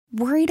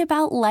Worried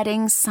about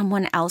letting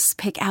someone else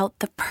pick out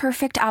the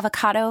perfect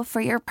avocado for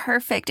your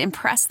perfect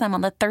impress them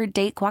on the third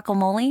date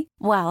guacamole?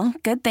 Well,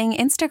 good thing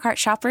Instacart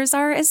shoppers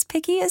are as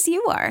picky as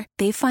you are.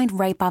 They find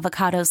ripe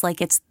avocados like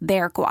it's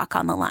their guac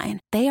on the line.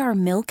 They are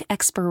milk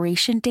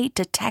expiration date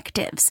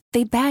detectives.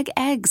 They bag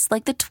eggs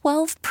like the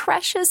 12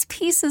 precious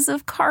pieces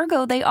of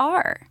cargo they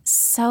are.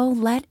 So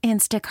let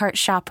Instacart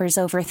shoppers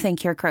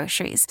overthink your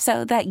groceries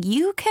so that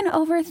you can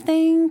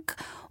overthink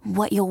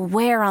what you'll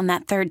wear on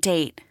that third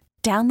date.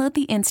 Download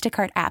the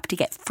Instacart app to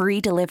get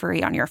free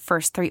delivery on your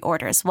first 3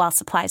 orders while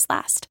supplies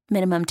last.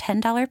 Minimum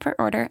 $10 per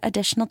order.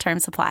 Additional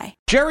terms apply.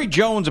 Jerry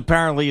Jones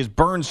apparently has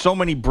burned so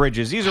many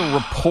bridges. These are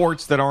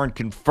reports that aren't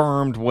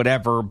confirmed,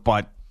 whatever,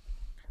 but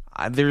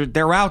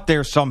they're out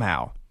there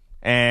somehow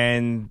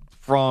and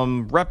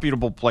from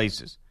reputable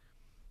places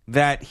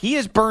that he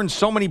has burned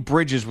so many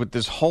bridges with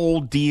this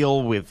whole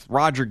deal with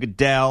Roger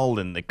Goodell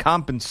and the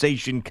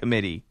compensation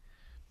committee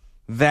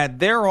that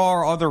there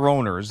are other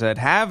owners that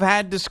have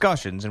had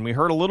discussions, and we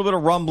heard a little bit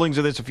of rumblings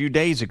of this a few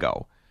days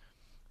ago,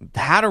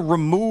 how to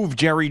remove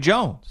Jerry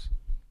Jones,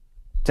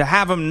 to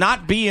have him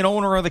not be an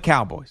owner of the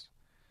Cowboys.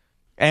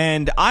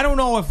 And I don't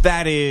know if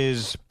that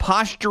is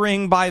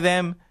posturing by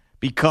them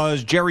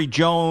because Jerry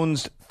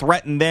Jones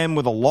threatened them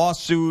with a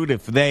lawsuit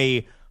if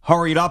they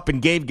hurried up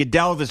and gave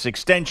Goodell this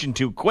extension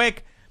too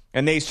quick.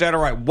 And they said,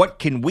 all right, what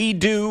can we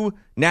do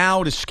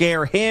now to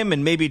scare him?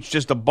 And maybe it's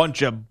just a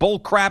bunch of bull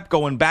crap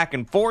going back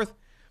and forth.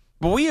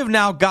 But we have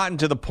now gotten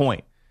to the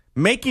point,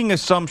 making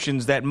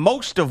assumptions that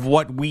most of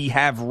what we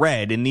have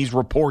read in these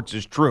reports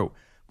is true.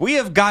 We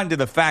have gotten to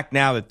the fact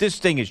now that this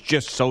thing is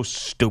just so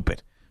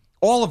stupid.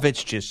 All of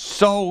it's just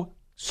so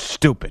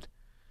stupid.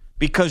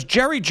 Because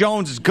Jerry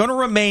Jones is going to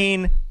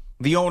remain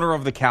the owner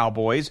of the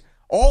Cowboys.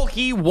 All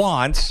he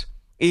wants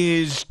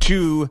is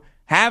to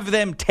have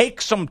them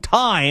take some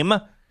time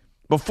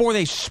before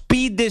they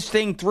speed this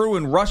thing through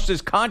and rush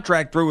this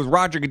contract through with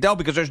Roger Goodell,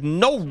 because there's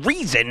no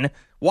reason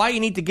why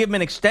you need to give him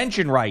an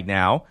extension right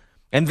now,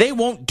 and they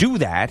won't do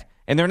that,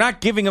 and they're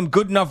not giving him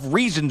good enough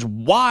reasons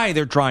why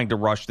they're trying to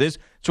rush this.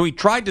 So he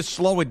tried to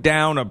slow it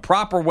down a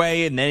proper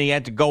way, and then he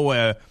had to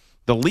go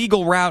the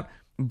legal route.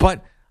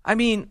 But, I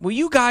mean, will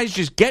you guys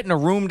just get in a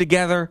room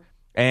together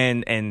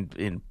and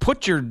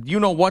put your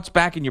you-know-what's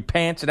back in your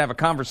pants and have a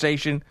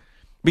conversation?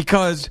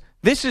 Because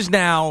this is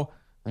now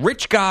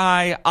rich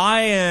guy,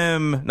 I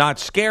am not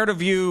scared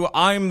of you,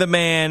 I'm the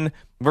man,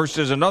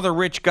 versus another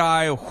rich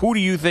guy, who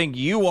do you think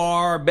you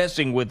are,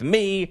 messing with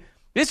me?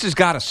 This has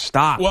got to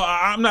stop. Well,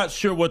 I'm not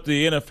sure what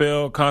the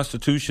NFL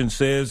Constitution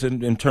says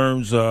in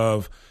terms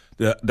of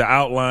the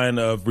outline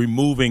of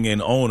removing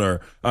an owner.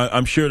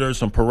 I'm sure there's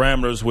some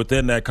parameters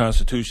within that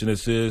Constitution that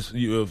says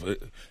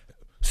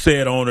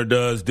said owner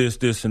does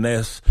this, and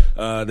this,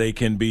 they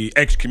can be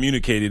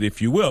excommunicated,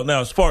 if you will.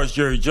 Now, as far as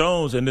Jerry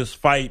Jones and this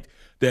fight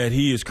that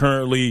he is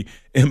currently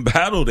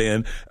embattled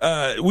in,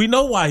 we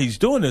know why he's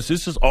doing this.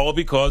 This is all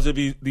because of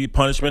the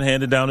punishment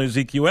handed down to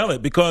Ezekiel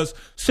Elliott. Because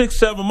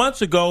 6-7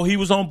 months ago, he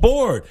was on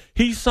board.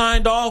 He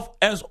signed off,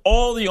 as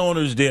all the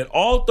owners did.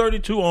 All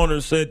 32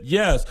 owners said,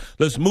 yes,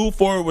 let's move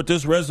forward with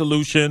this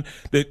resolution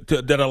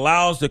that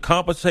allows the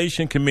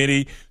compensation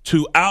committee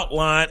to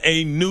outline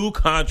a new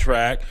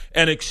contract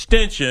and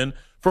extension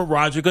for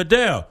Roger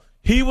Goodell.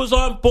 He was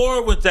on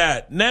board with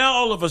that. Now,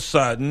 all of a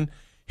sudden,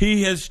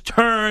 he has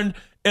turned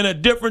in a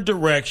different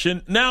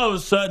direction. Now, all of a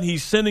sudden,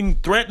 he's sending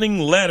threatening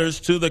letters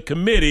to the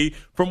committee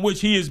from which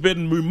he has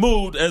been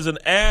removed as an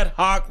ad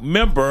hoc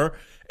member,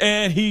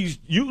 and he's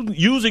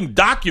using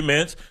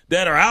documents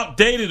that are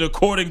outdated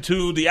according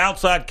to the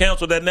outside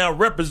counsel that now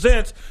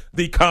represents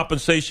the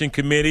compensation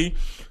committee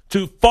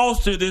to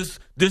foster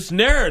this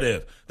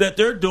narrative that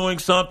they're doing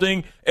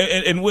something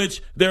in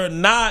which they're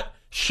not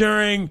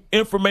sharing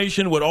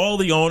information with all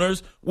the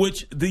owners,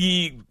 which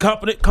the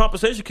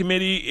compensation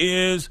committee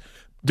is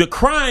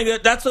decrying.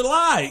 That's a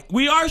lie.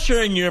 We are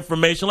sharing your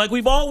information like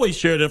we've always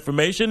shared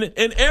information,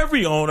 and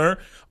every owner,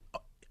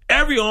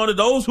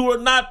 those who are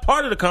not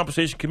part of the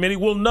compensation committee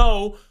will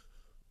know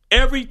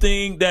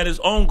everything that is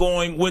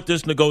ongoing with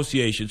this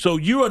negotiation. So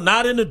you are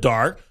not in the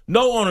dark.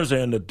 No owners are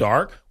in the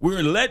dark.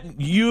 We're letting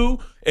you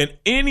and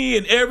any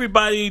and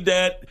everybody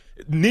that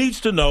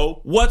needs to know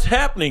what's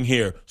happening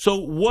here. So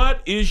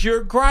what is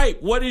your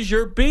gripe? What is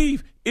your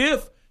beef?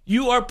 If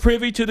you are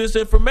privy to this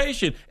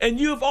information, and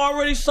you've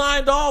already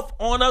signed off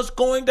on us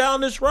going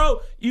down this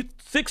road.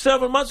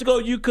 6-7 months ago,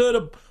 you could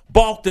have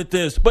balked at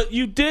this, but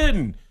you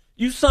didn't.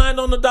 You signed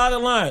on the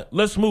dotted line.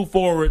 Let's move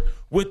forward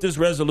with this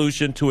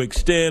resolution to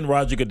extend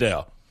Roger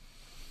Goodell.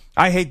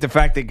 I hate the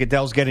fact that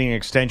Goodell's getting an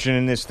extension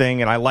in this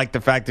thing, and I like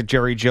the fact that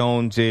Jerry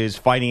Jones is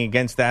fighting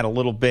against that a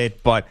little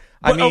bit. But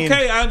I mean,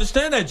 okay, I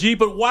understand that, G,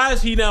 but why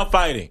is he now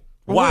fighting?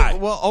 Why?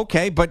 Well,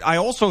 okay, but I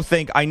also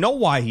think I know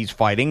why he's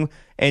fighting.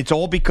 And it's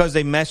all because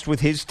they messed with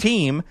his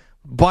team.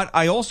 But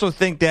I also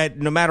think that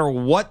no matter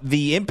what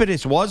the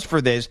impetus was for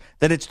this,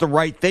 that it's the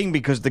right thing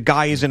because the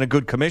guy isn't a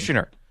good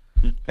commissioner.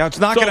 Now, it's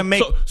not going to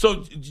make...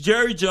 So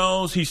Jerry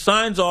Jones, he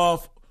signs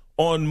off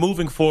on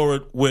moving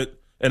forward with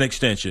an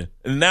extension,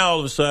 and now all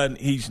of a sudden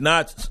he's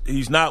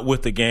not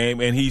with the game,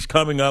 and he's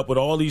coming up with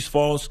all these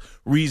false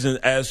reasons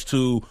as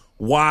to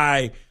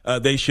why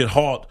they should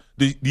halt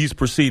these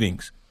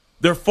proceedings.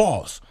 They're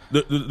false.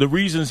 The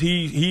reasons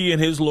he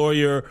and his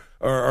lawyer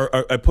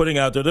are putting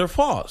out there, they're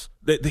false.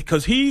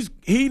 Because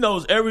he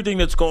knows everything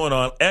that's going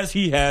on, as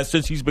he has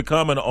since he's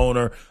become an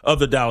owner of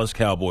the Dallas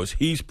Cowboys.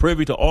 He's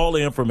privy to all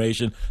the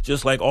information,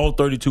 just like all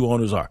 32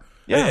 owners are.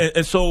 Yeah.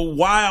 And so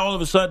why all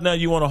of a sudden now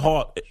you want to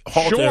halt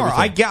sure,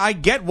 everything? I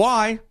get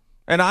why,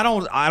 and I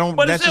don't.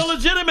 But it's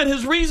illegitimate.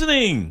 His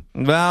reasoning.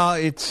 Well,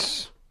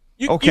 it's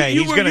okay.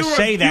 He's going to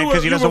say that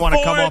because he doesn't want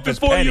to come off as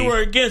petty. Before you were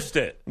against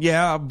it.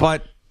 Yeah,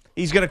 but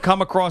he's going to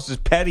come across as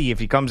petty if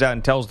he comes out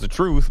and tells the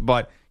truth.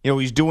 But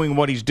he's doing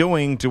what he's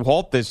doing to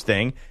halt this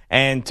thing.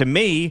 And to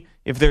me,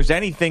 if there's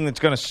anything that's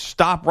going to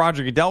stop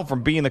Roger Goodell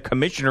from being the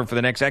commissioner for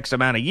the next X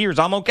amount of years,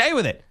 I'm okay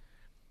with it.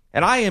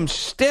 And I am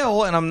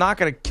still, and I'm not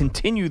going to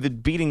continue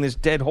beating this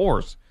dead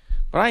horse,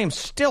 but I am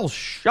still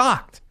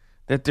shocked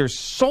that there's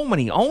so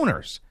many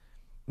owners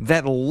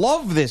that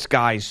love this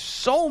guy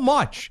so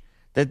much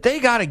that they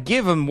got to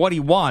give him what he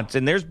wants.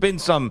 And there's been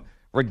some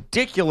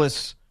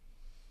ridiculous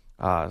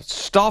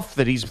stuff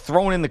that he's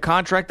thrown in the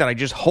contract that I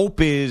just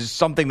hope is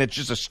something that's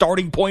just a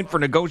starting point for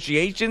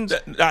negotiations.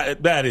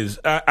 That is,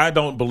 I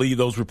don't believe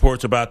those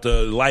reports about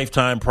the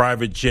lifetime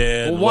private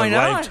jet, why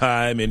not?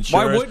 Lifetime insurance.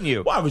 Why wouldn't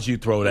you? Why would you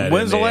throw that in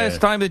When's the there?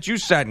 last time that you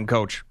sat in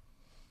coach?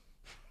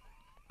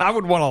 I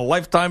would want a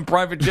lifetime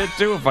private jet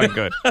too if I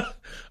could.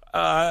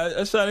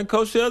 I sat in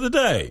coach the other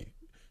day.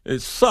 It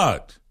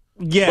sucked.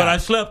 Yeah. But I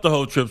slept the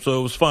whole trip,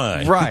 so it was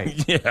fine. Right.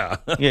 Yeah.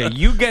 Yeah,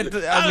 you get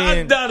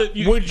I doubt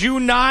it. Would you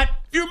not?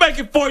 If you're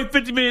making $40,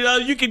 $50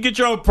 million, you can get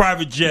your own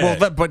private jet.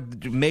 Well,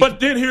 but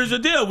then here's the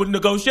deal with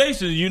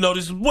negotiations. You know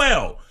this as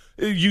well.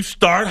 You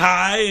start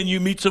high and you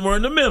meet somewhere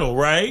in the middle,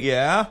 right?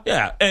 Yeah.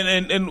 Yeah.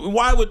 And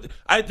why would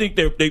I think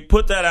they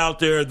put that out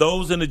there?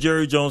 Those in the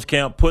Jerry Jones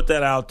camp put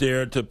that out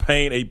there to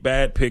paint a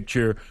bad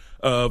picture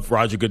of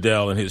Roger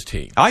Goodell and his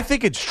team. I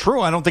think it's true.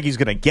 I don't think he's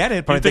going to get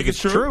it, but I think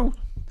it's true.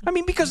 I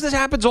mean, because this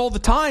happens all the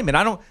time,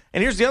 and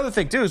here's the other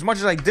thing too. As much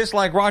as I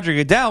dislike Roger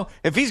Goodell,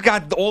 if he's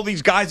got all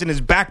these guys in his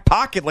back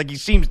pocket like he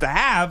seems to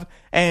have,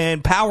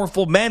 and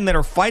powerful men that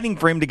are fighting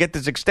for him to get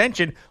this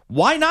extension,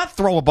 why not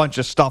throw a bunch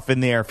of stuff in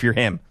there if you're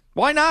him?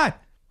 Why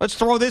not? Let's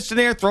throw this in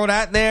there, throw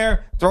that in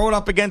there, throw it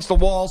up against the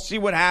wall, see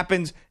what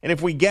happens, and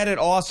if we get it,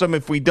 awesome.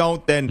 If we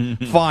don't, then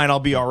fine, I'll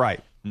be all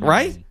right.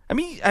 Right? I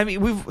mean,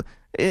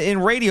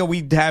 in radio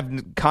we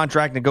have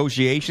contract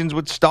negotiations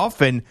with stuff,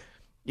 and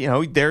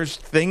there's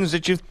things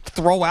that you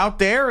throw out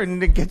there,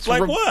 and it gets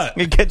like what?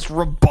 It gets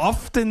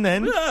rebuffed, and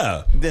then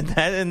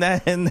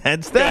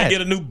that's that. Gotta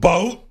get a new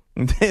boat.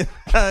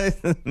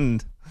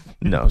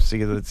 No,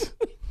 see, that's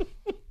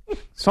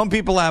some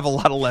people have a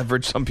lot of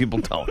leverage, some people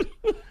don't,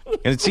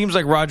 and it seems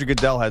like Roger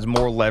Goodell has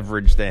more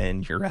leverage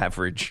than your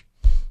average.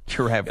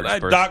 Can I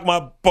person. Dock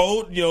my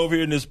boat, over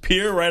here in this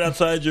pier right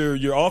outside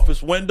your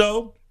office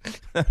window?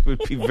 That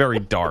would be very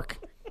dark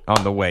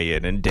on the way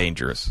in and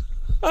dangerous.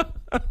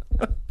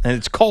 And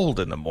it's cold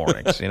in the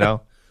mornings,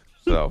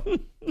 so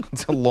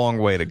it's a long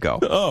way to go.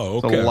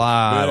 Oh, okay.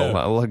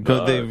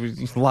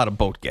 It's a lot of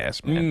boat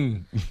gas,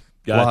 man.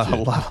 Gotcha. A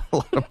lot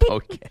of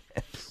boat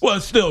gas.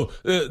 Well, still,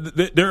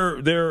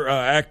 they're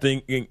acting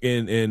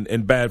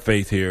in bad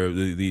faith here,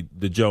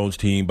 the Jones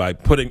team, by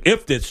putting,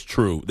 if it's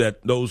true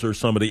that those are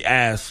some of the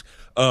asks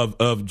of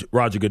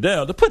Roger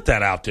Goodell, to put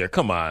that out there.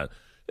 Come on,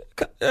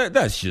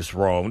 that's just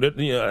wrong.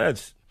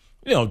 That's.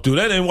 Don't do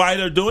that. And why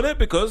they're doing it?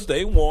 Because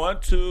they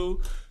want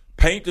to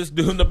paint this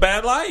dude in a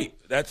bad light.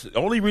 That's the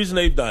only reason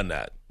they've done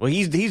that. Well,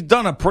 he's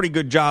done a pretty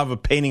good job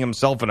of painting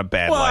himself in a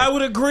bad light. Well, I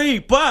would agree.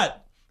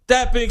 But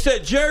that being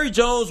said, Jerry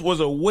Jones was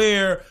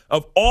aware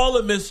of all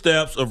the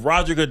missteps of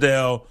Roger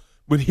Goodell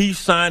when he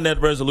signed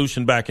that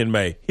resolution back in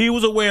May. He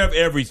was aware of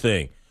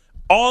everything.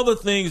 All the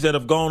things that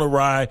have gone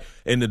awry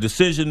in the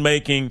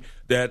decision-making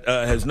that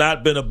has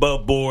not been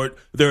above board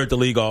there at the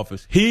league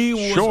office.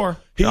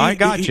 I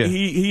got you.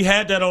 He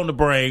had that on the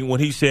brain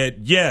when he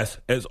said yes,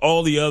 as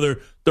all the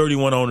other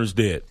 31 owners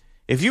did.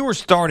 If you were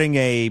starting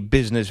a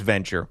business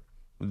venture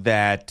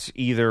that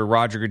either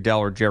Roger Goodell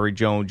or Jerry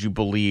Jones you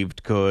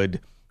believed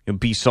could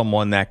be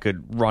someone that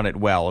could run it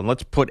well, and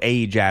let's put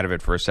age out of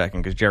it for a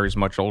second because Jerry's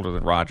much older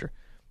than Roger,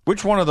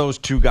 which one of those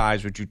two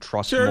guys would you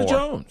trust more? Jerry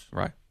Jones.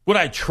 Right. Would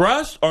I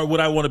trust or would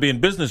I want to be in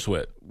business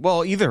with?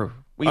 Well, either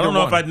I don't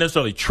know if I'd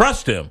necessarily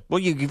trust him.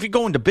 Well, if you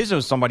go into business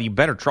with somebody, you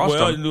better trust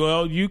him.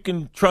 Well, you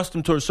can trust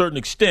him to a certain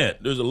extent.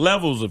 There's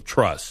levels of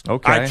trust.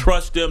 Okay. I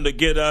trust them to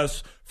get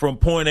us from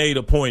point A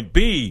to point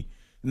B.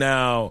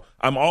 Now,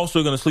 I'm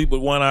also going to sleep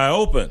with one eye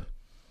open.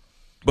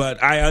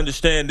 But I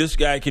understand this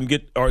guy can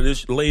get, or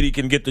this lady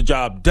can get the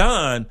job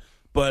done,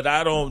 but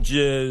I don't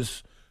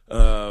just,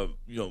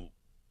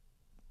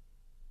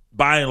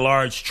 by and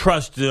large,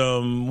 trust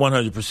them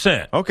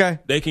 100%. Okay.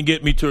 They can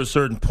get me to a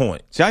certain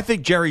point. See, I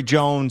think Jerry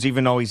Jones,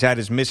 even though he's had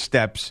his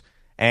missteps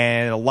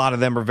and a lot of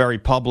them are very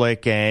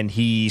public, and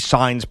he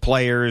signs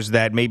players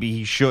that maybe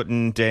he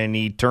shouldn't, and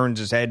he turns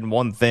his head in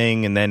one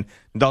thing and then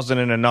doesn't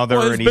in another.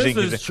 Well, his and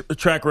business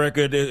track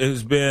record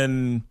has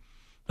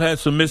had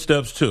some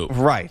missteps too.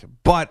 Right.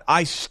 But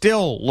I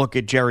still look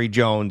at Jerry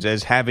Jones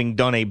as having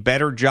done a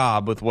better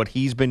job with what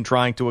he's been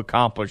trying to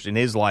accomplish in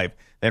his life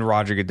than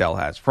Roger Goodell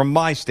has, from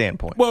my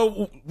standpoint.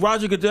 Well,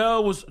 Roger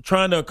Goodell was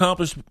trying to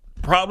accomplish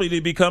probably to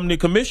become the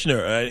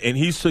commissioner, and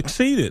he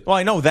succeeded. Well,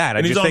 I know that.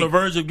 And he's on the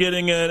verge of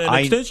getting an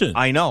extension.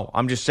 I know.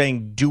 I'm just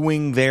saying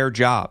doing their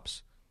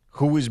jobs.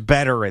 Who is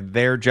better at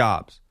their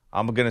jobs?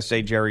 I'm going to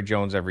say Jerry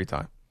Jones every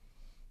time.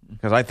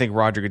 Because I think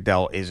Roger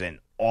Goodell is an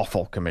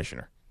awful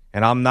commissioner.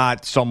 And I'm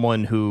not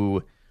someone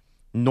who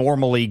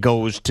normally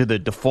goes to the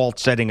default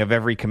setting of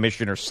every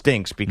commissioner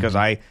stinks, because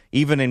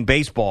even in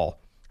baseball,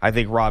 I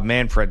think Rob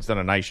Manfred's done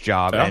a nice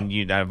job,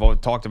 and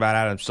I've talked about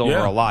Adam Silver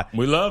a lot.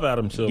 We love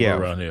Adam Silver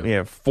around here.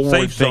 Yeah,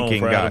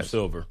 forward-thinking guys. Adam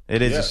Silver.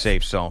 It is a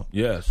safe zone.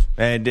 Yes.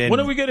 And when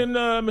are we getting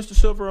Mr.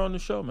 Silver on the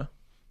show, man?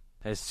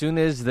 As soon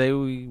as they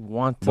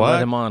want to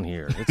let him on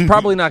here. It's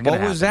probably not going to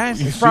happen. What was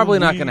that? It's probably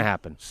not going to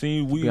happen.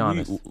 See, be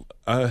honest.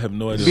 I have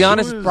no idea. To be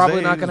honest, it's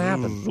probably not going to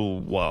happen.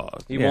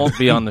 He won't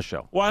be on the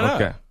show. Why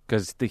not? Okay.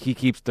 Because he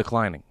keeps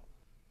declining.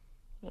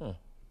 Oh.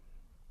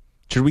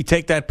 Should we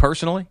take that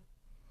personally?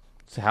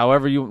 So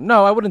however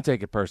No, I wouldn't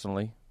take it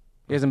personally.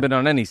 He hasn't been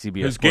on any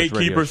CBS His Sports gatekeeper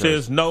radio shows.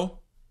 says no?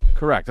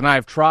 Correct. And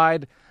I've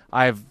tried.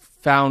 I've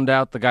found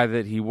out the guy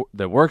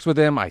that works with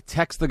him. I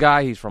text the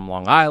guy. He's from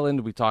Long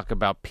Island. We talk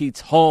about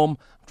Pete's home.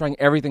 I'm trying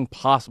everything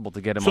possible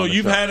to get him on the show. So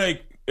you've had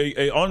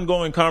a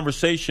ongoing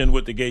conversation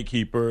with the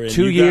gatekeeper. And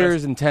 2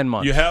 years and 10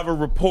 months. You have a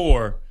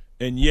rapport,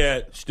 and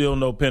yet still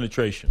no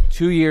penetration.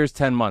 2 years,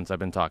 10 months I've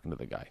been talking to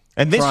the guy.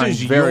 And this Trying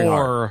is very your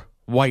hard.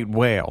 white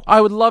whale.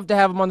 I would love to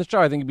have him on the show.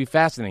 I think it'd be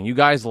fascinating. You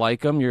guys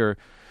like him. You're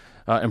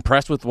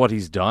impressed with what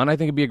he's done. I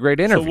think it'd be a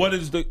great interview. So what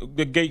is the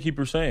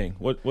gatekeeper saying?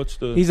 What's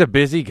the? He's a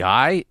busy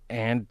guy,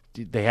 and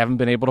they haven't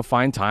been able to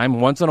find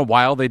time. Once in a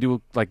while, they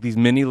do like these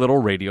mini little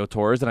radio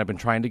tours, and I've been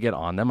trying to get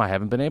on them. I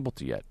haven't been able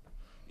to yet.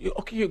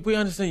 Okay, we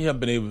understand you haven't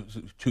been able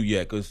to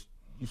yet, because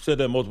you've said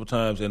that multiple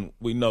times, and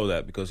we know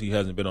that because he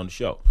hasn't been on the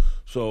show.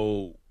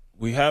 So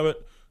we haven't.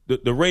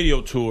 The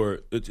radio tour,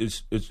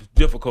 it's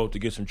difficult to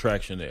get some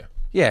traction there.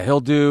 Yeah, he'll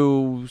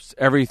do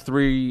every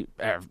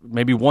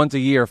maybe once a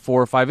year,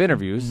 4 or 5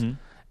 interviews,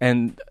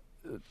 and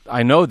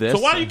I know this. So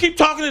why do you keep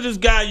talking to this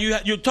guy?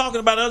 You're talking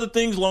about other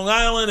things, Long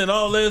Island and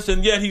all this,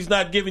 and yet he's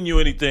not giving you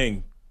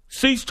anything.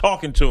 Cease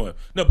talking to him.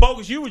 Now,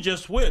 Bogus,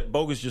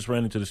 Bogus just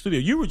ran into the studio.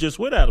 You were just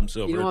with Adam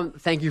Silver. You know,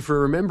 thank you for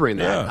remembering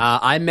that. Yeah.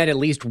 I met at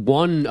least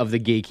one of the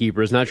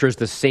gatekeepers. Not sure it's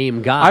the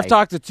same guy. I've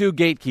talked to 2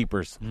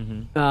 gatekeepers.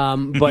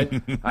 But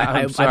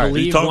I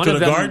believe you talked one to of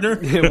the them,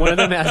 gardener? One of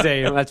them has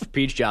that's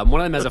Pete's job.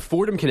 One of them has a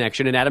Fordham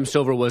connection, and Adam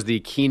Silver was the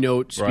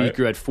keynote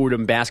speaker at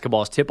Fordham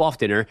basketball's tip-off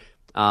dinner.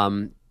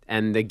 And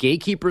the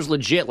gatekeeper's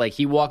legit. Like,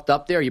 he walked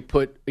up there,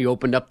 he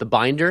opened up the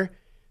binder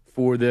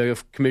for the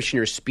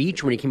commissioner's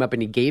speech. When he came up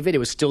and he gave it, it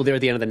was still there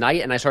at the end of the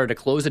night, and I started to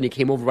close it, and he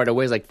came over right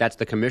away. He's like, that's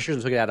the commissioner,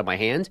 and took it out of my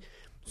hand.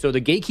 So the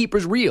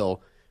gatekeeper's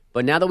real,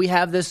 but now that we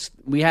have this,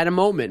 we had a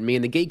moment, me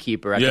and the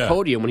gatekeeper at the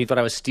podium, when he thought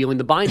I was stealing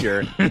the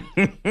binder.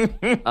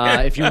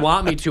 If you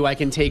want me to, I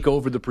can take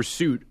over the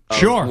pursuit of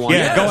Sure. one.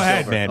 Yeah, go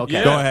ahead, man.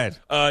 Okay. Go ahead.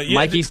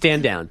 Mikey,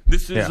 stand down.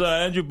 This is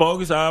Andrew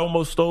Bogus. I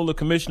almost stole the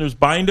commissioner's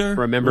binder.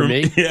 Remember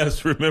me?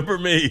 Yes, remember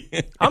me.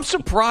 I'm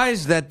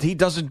surprised that he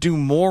doesn't do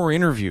more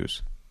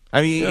interviews.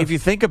 I mean, if you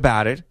think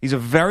about it, he's a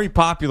very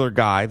popular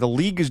guy. The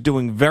league is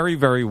doing very,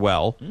 very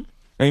well.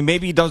 I mean,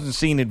 maybe he doesn't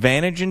see an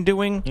advantage in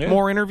doing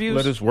more interviews.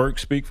 Let his work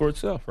speak for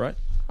itself, right?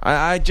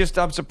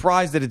 I'm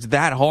surprised that it's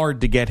that hard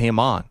to get him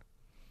on.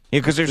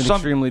 Because there's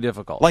extremely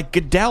difficult. Like,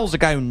 Goodell's a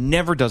guy who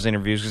never does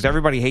interviews because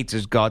everybody hates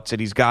his guts and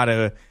he's got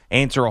to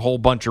answer a whole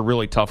bunch of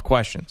really tough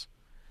questions.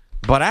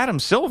 But Adam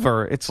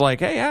Silver, it's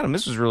like, hey, Adam,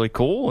 this is really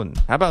cool, and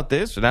how about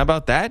this, and how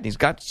about that? And he's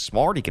got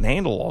smart. He can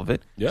handle all of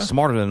it. Yeah.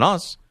 Smarter than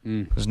us.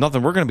 There's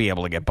nothing we're going to be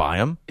able to get by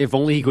him. If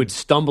only he could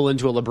stumble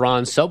into a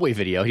LeBron Subway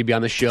video, he'd be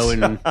on the show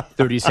in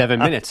 37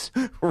 minutes.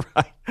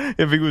 Right.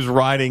 If he was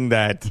riding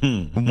that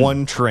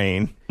one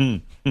train.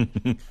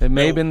 It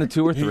may have been the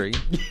 2 or 3.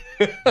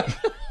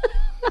 That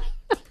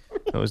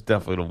was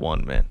definitely the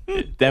one, man.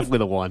 Definitely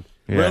the one.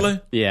 Yeah. Really?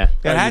 Yeah.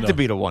 It had to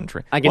be the one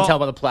train. I can tell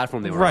by the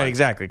platform they were right, on.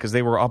 exactly, because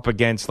they were up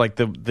against, like,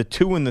 the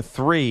 2 and the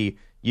 3,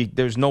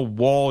 there's no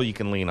wall you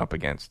can lean up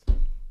against.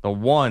 The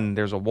 1,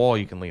 there's a wall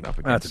you can lean up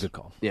against. That's a good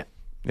call. Yeah.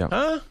 Yeah.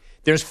 Huh?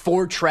 There's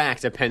 4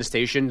 tracks at Penn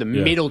Station. The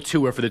middle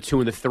 2 are for the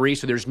 2 and the 3,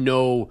 so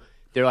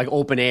they're like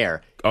open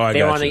air.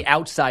 They were on the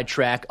outside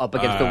track up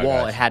against the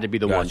wall. It had to be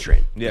the 1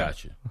 train. Yeah.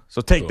 Gotcha.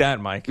 So take that,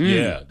 Mike.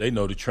 Yeah, they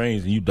know the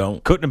trains and you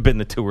don't. Couldn't have been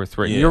the 2 or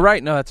 3. You're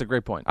right. No, that's a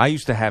great point. I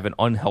used to have an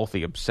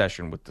unhealthy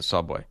obsession with the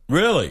subway.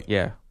 Really?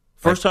 Yeah.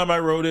 First time I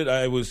rode it,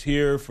 I was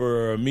here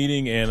for a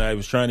meeting, and I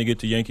was trying to get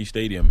to Yankee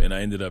Stadium, and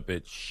I ended up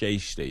at Shea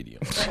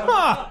Stadium.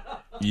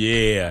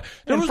 Yeah.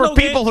 And for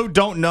people who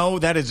don't know,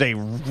 that is a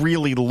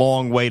really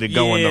long way to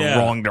go in the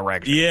wrong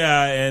direction.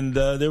 Yeah, and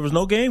there was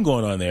no game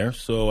going on there.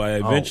 So I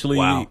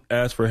eventually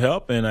asked for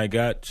help, and I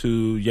got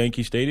to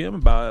Yankee Stadium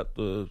about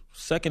the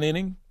second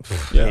inning.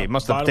 Yeah, it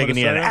must have taken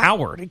you an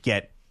hour to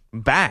get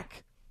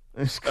back.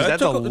 Because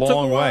that's a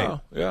long way.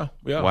 Yeah.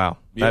 Wow,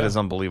 that is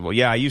unbelievable.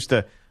 Yeah, I used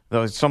to,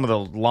 some of the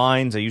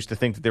lines, I used to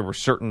think that there were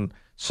certain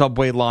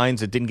subway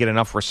lines that didn't get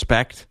enough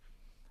respect.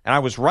 And I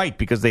was right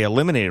because they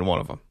eliminated one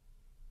of them.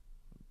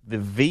 The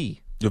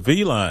V. The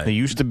V line. There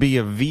used to be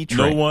a V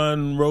train. No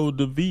one rode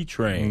the V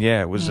train.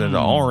 Yeah, it was an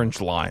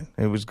orange line.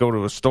 It was go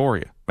to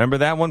Astoria. Remember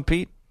that one,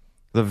 Pete?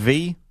 The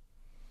V?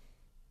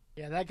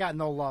 Yeah, that got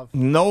no love.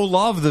 No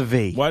love, the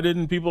V. Why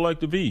didn't people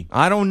like the V?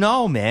 I don't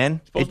know,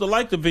 man. Supposed to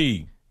like the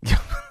V.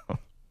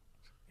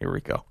 Here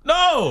we go.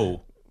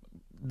 No.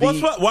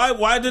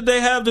 Why did they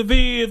have the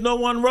V if no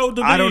one rode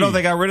the V? I don't know.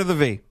 They got rid of the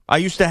V. I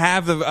used to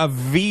have a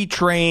V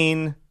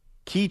train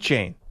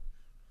keychain.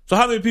 So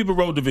how many people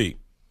rode the V?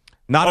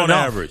 Not on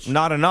enough. average.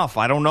 Not enough.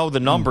 I don't know the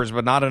numbers,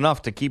 but not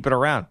enough to keep it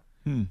around.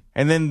 And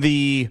then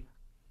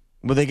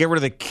will they get rid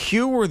of the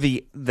Q or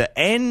the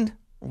N?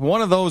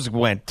 One of those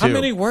went too. How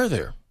many were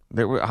there?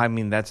 There were. I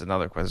mean, that's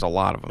another question. There's a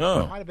lot of them.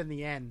 Oh. It might have been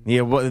the N.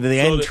 Yeah, well, the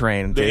N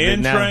train. The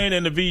N train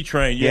and the V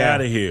train. You're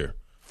out of here.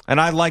 And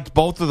I liked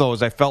both of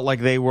those. I felt like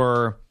they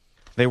were.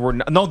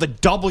 No, the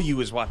W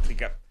is what they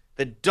got.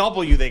 The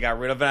W they got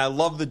rid of, and I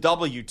love the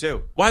W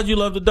too. Why'd you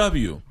love the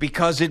W?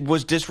 Because it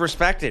was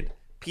disrespected.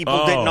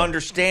 People didn't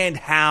understand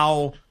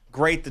how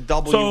great the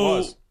W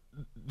was.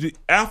 The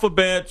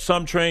alphabet,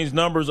 some trains,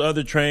 numbers,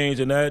 other trains,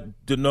 and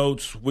that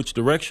denotes which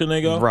direction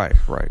they go? Right.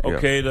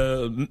 Okay, yeah.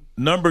 the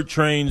numbered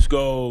trains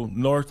go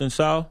north and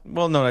south?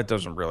 Well, no, that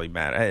doesn't really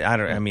matter. I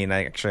don't. I mean,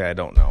 I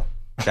don't know.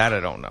 That I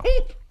don't know.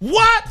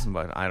 What?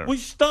 But I don't. We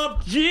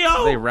stumped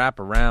Gio? They wrap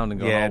around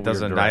and go. Yeah, all it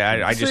doesn't. weird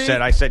I just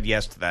said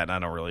yes to that. And I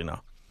don't really know.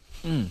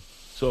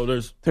 So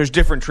there's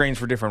different trains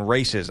for different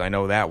races. I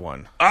know that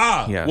one.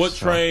 Yes, what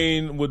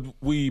train would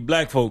we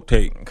black folk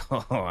take?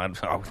 I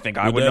think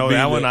I would know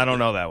that one. I don't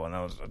know that one.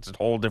 It's a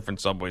whole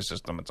different subway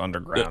system. It's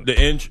underground.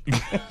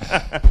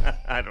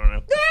 I don't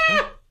know.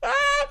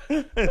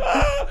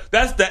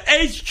 That's the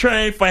H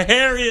train for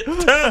Harriet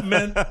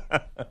Tubman.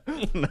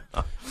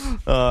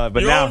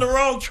 But you're now, on the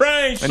wrong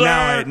train,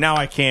 sir. Now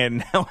I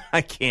can't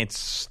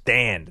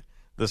stand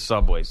the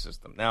subway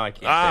system. Now I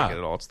can't take it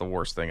at all. It's the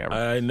worst thing ever.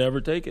 I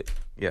never take it.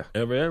 Yeah,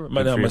 ever.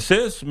 My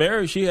sis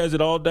Mary, she has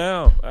it all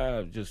down.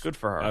 Good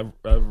for her.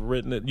 I've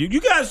written it. You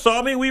guys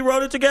saw me. We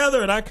wrote it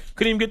together, and I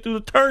couldn't even get through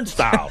the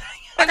turnstile.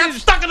 I got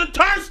stuck in the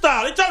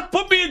turnstile. They tried to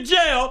put me in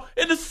jail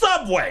in the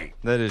subway.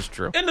 That is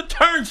true. In the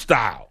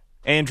turnstile.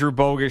 Andrew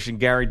Bogish and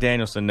Gary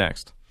Danielson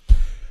next.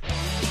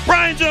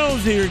 Brian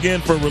Jones here again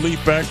for Relief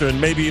Factor,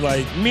 and maybe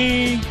like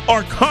me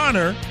or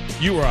Connor,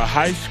 you are a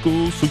high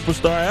school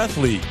superstar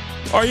athlete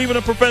or even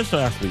a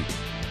professional athlete.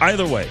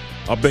 Either way,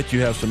 I'll bet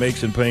you have some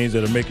aches and pains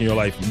that are making your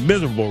life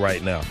miserable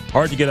right now.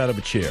 Hard to get out of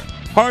a chair,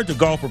 hard to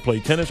golf or play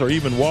tennis or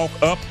even walk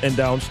up and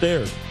down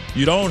stairs.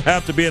 You don't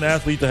have to be an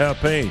athlete to have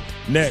pain.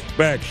 Neck,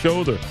 back,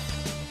 shoulder,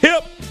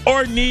 hip,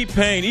 or knee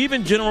pain.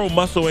 Even general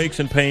muscle aches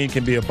and pain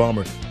can be a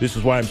bummer. This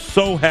is why I'm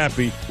so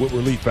happy with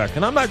Relief Factor.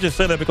 And I'm not just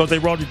saying that because they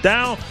wrote it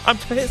down. I'm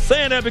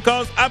saying that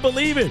because I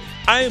believe it.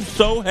 I am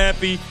so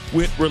happy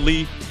with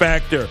Relief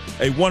Factor,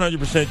 a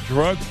 100%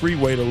 drug-free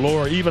way to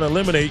lower or even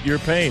eliminate your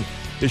pain.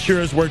 It sure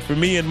has worked for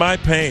me in my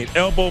pain.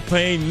 Elbow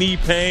pain, knee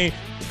pain,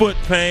 foot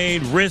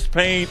pain, wrist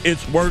pain.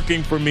 It's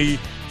working for me,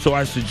 so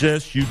I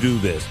suggest you do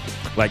this.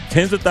 Like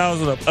tens of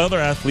thousands of other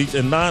athletes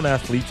and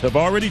non-athletes have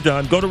already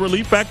done, go to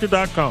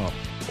ReliefFactor.com.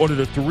 Order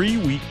the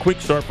 3-week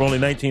quick start for only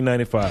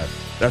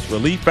 $19.95. That's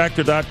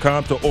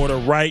ReliefFactor.com to order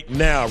right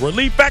now.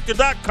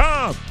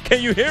 ReliefFactor.com.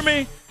 Can you hear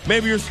me?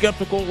 Maybe you're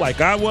skeptical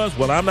like I was.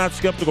 Well, I'm not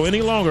skeptical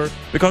any longer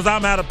because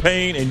I'm out of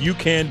pain and you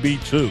can be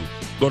too.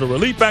 Go to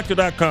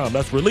ReliefFactor.com.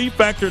 That's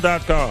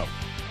ReliefFactor.com.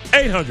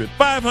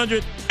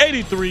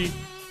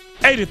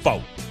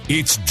 800-500-8384.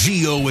 It's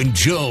Gio and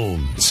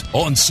Jones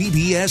on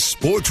CBS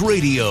Sports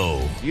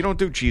Radio. You don't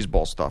do cheese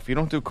ball stuff. You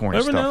don't do corny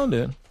stuff. Every now and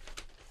then.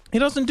 He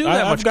doesn't do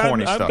that much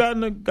corny stuff. I've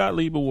gotten a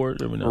Gottlieb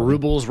award every now and then.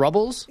 Rubles,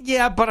 rubbles?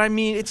 Yeah, but I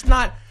mean, it's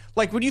not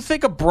like when you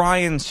think of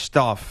Brian's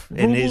stuff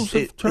and Rubles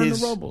have turned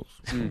to Rubbles.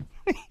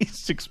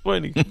 He's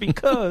explaining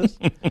because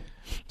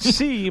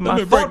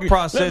my thought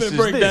process is Let me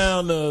break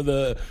down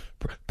the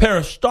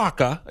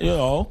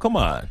perestroika. Come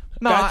on.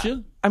 No,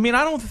 Gotcha. I mean,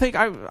 I don't think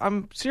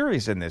I'm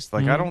serious in this.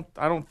 Like, I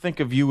don't think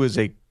of you as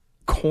a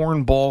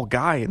cornball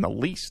guy in the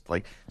least.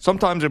 Like,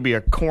 sometimes there'd be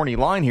a corny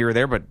line here or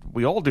there, but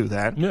we all do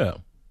that. Yeah.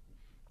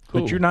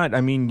 Cool. But you're not.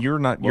 I mean, you're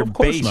not. Well, your of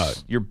course base.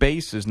 not. Your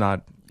base is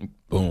not.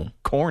 Boom.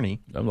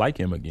 Corny. I'm like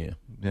him again.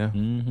 Yeah.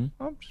 Mm-hmm.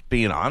 I'm just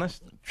being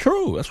honest.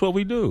 True. That's what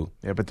we do.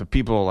 Yeah, but the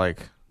people are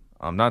like,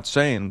 I'm not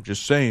saying. I'm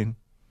just saying.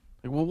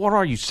 Like, well, what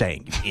are you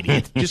saying, you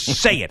idiot?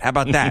 Just say it. How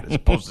about that? As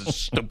opposed to this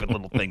stupid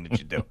little thing that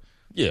you do.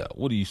 Yeah.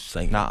 What are you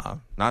saying? Nah,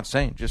 not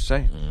saying. Just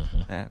saying.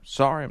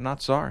 Sorry, I'm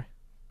not sorry.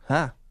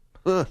 Huh?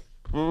 All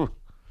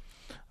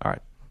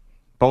right.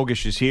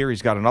 Bogish is here.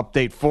 He's got an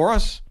update for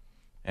us.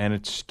 and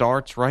it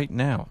starts right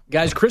now.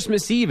 Guys,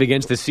 Christmas Eve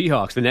against the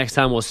Seahawks. The next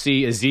time we'll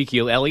see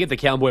Ezekiel Elliott, the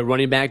Cowboy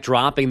running back,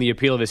 dropping the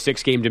appeal of a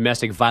 6-game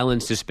domestic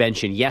violence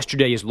suspension.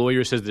 Yesterday, his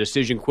lawyer says the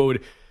decision,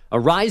 quote,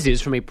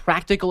 arises from a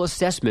practical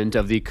assessment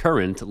of the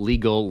current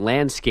legal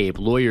landscape.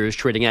 Lawyers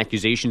trading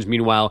accusations,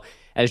 meanwhile,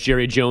 as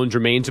Jerry Jones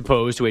remains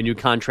opposed to a new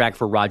contract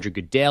for Roger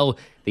Goodell.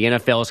 The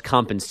NFL's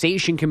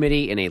compensation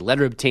committee, in a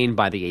letter obtained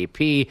by the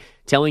AP,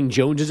 telling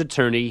Jones's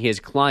attorney his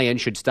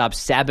client should stop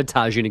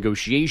sabotaging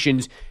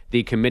negotiations.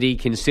 The committee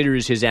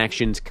considers his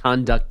actions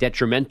conduct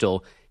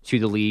detrimental to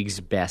the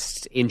league's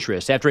best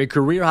interests. After a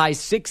career-high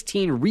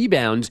 16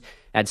 rebounds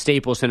at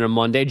Staples Center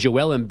Monday,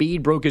 Joel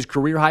Embiid broke his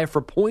career high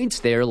for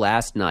points there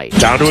last night.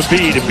 Down to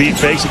Embiid. Embiid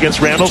fakes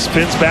against Randall,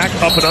 spins back,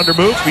 up and under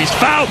move. He's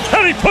fouled,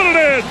 and he put it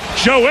in.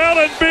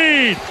 Joel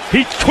Embiid.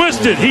 He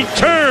twisted, he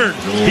turned,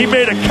 he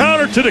made a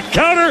counter to the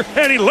counter,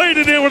 and he laid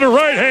it in with the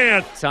right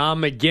hand.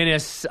 Tom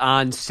McGinnis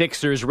on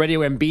Sixers Radio.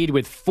 Embiid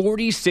with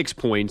 46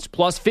 points,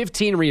 plus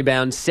 15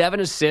 rebounds,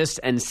 7 assists,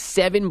 and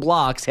 7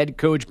 blocks. Head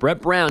coach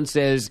Brett Brown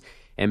says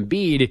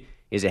Embiid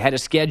is ahead of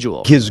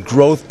schedule. His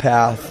growth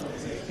path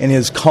and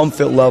his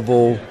comfort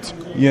level,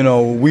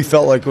 we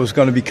felt like it was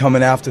going to be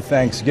coming after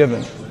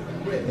Thanksgiving.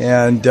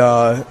 And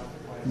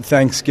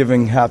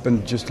Thanksgiving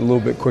happened just a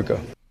little bit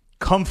quicker.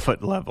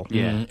 Comfort level.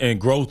 Yeah.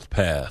 And growth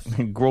path.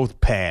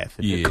 Growth path.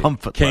 Yeah.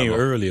 Comfort Came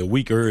level. early, a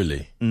week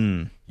early.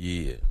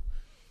 Yeah.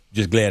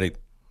 Just glad it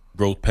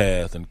growth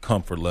path and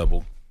comfort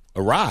level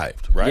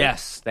arrived, right?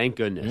 Yes, thank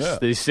goodness. Yeah.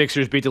 The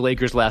Sixers beat the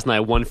Lakers last night,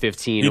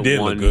 115 He did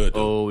look good.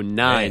 109.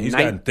 Man, he's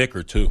gotten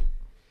thicker, too.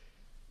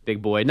 Big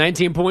boy.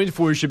 19 points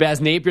for Shabazz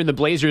Napier and the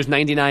Blazers'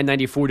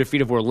 99-94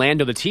 defeat of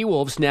Orlando. The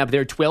T-Wolves snapped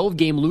their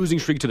 12-game losing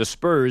streak to the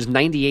Spurs,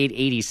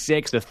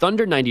 98-86. The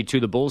Thunder, 92.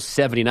 The Bulls,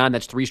 79.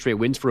 That's 3 straight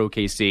wins for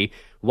OKC.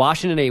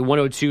 Washington, a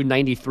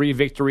 102-93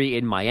 victory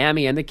in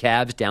Miami. And the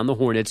Cavs down the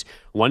Hornets,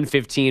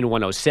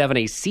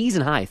 115-107. A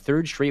season-high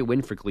 3rd straight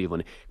win for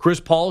Cleveland. Chris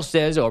Paul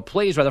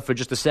plays for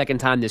just the second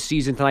time this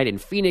season tonight in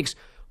Phoenix.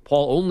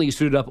 Paul only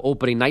suited up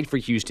opening night for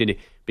Houston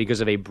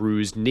because of a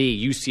bruised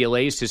knee.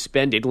 UCLA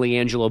suspended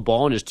LiAngelo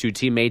Ball and his 2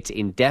 teammates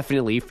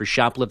indefinitely for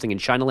shoplifting in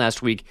China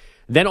last week,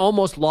 then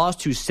almost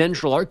lost to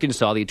Central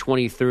Arkansas, the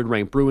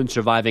 23rd-ranked Bruins,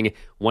 surviving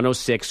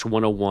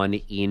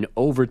 106-101 in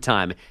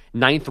overtime.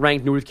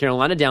 9th-ranked North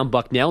Carolina down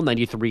Bucknell,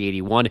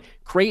 93-81.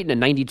 Creighton, a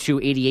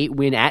 92-88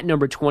 win at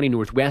number 20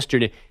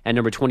 Northwestern, and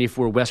number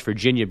 24 West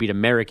Virginia beat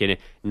American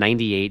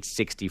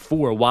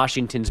 98-64.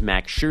 Washington's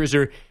Max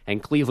Scherzer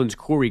and Cleveland's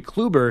Corey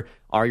Kluber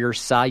are your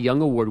Cy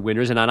Young Award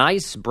winners. And on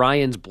ice,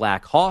 Brian's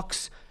Black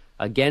Hawks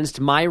against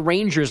my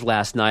Rangers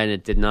last night, and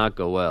it did not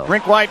go well.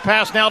 Rink wide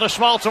pass now to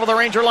Schmaltz over the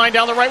Ranger line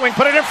down the right wing.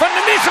 Put it in front of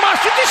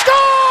Anisimov. He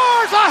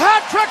scores! A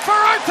hat trick for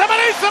Artem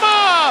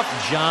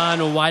Anisimov! John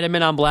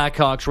Weideman on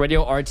Blackhawks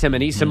Radio. Artem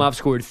Anisimov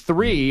scored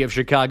 3 of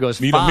Chicago's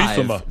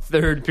 5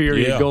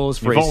 third-period goals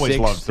for a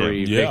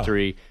 6-3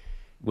 victory,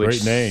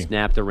 which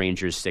snapped the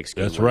Rangers'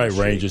 6-game That's right,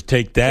 Rangers.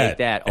 Take that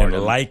and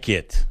Artem. like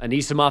it.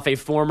 Anisimov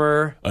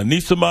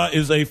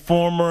is a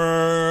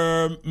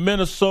former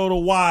Minnesota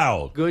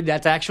Wild. Good,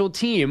 that's actual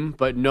team,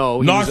 but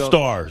no. North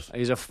Stars.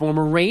 He's a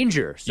former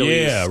Ranger, so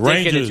he's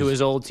sticking it to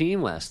his old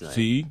team last night.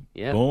 See?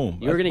 Yeah. Boom.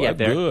 You're going to get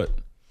there. Good.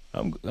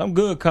 I'm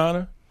good,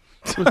 Connor.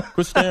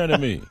 Quit staring at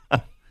me.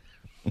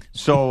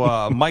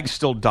 So Mike's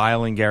still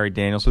dialing Gary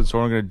Danielson, so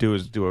what I'm going to do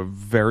is do a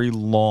very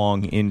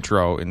long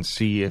intro and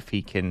see if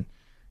he can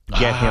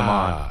get him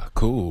on.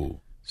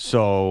 Cool.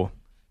 So,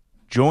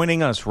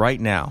 joining us right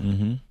now,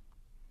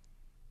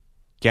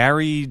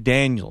 Gary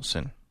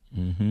Danielson,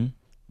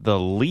 the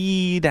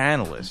lead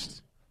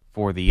analyst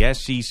for the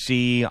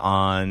SEC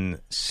on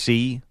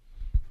CBS.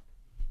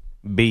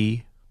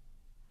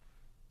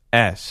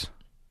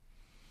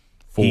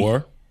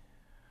 For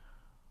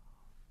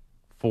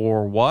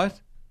what?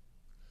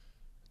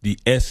 The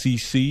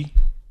SEC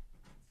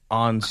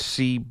on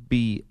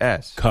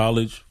CBS.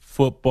 College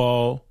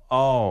football.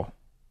 Oh,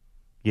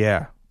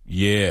 yeah.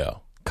 Yeah.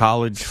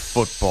 College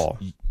football.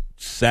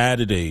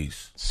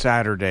 Saturdays.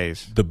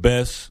 The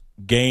best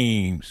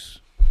games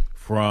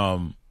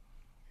from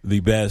the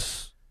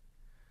best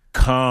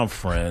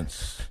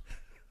conference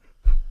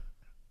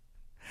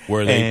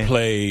where they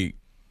play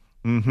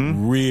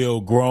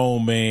real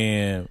grown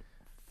man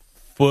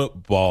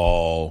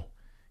football.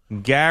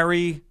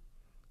 Gary,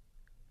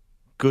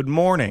 good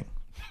morning.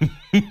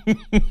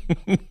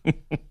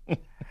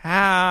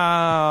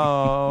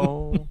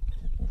 How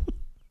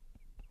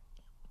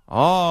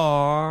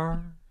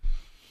are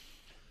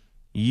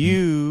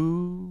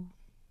you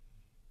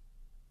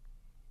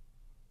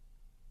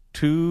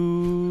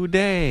today?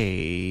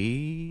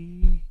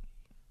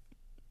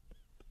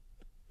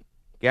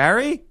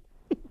 Gary?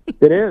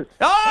 It is.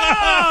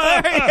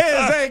 Oh, there he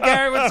is. Hey,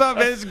 Gary, what's up?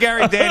 This is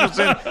Gary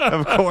Danielson,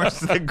 of course,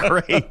 the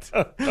great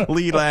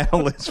lead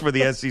analyst for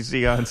the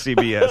SEC on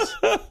CBS.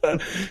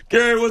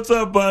 Gary, what's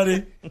up,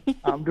 buddy?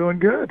 I'm doing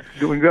good.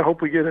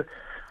 Hope we get it.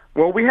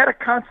 Well, we had a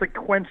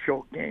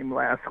consequential game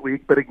last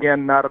week, but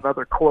again, not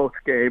another close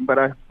game. But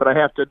I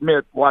have to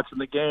admit, watching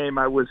the game,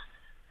 I was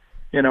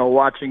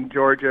watching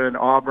Georgia and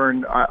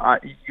Auburn,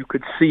 you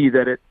could see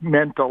that it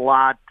meant a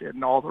lot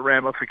and all the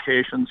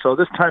ramifications. So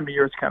this time of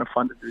year, it's kind of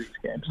fun to do these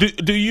games.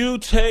 Do you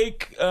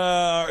take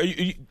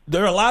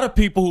there are a lot of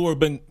people who have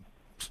been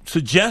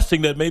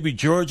suggesting that maybe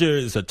Georgia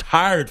is a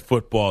tired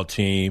football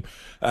team.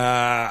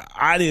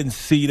 I didn't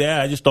see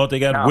that. I just thought they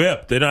got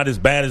whipped. They're not as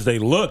bad as they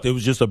looked. It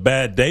was just a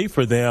bad day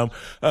for them.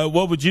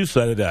 What would you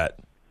say to that?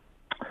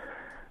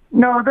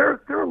 No,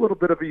 they're a little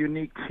bit of a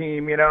unique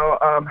team.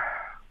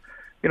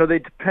 They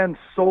depend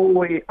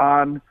solely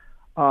on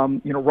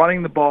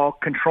running the ball,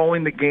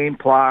 controlling the game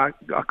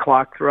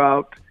clock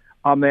throughout.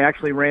 They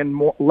actually ran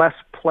less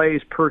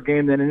plays per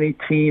game than any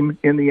team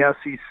in the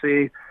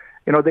SEC.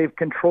 They've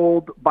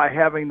controlled by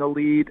having the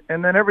lead,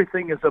 and then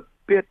everything is a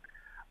bit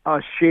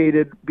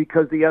shaded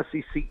because the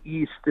SEC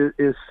East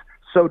is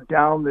so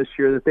down this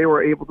year that they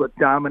were able to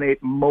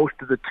dominate most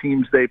of the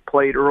teams they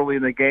played early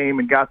in the game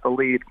and got the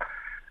lead.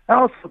 I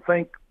also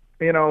think,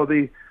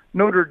 the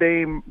Notre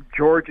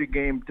Dame-Georgia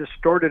game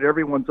distorted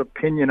everyone's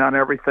opinion on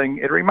everything.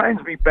 It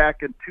reminds me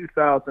back in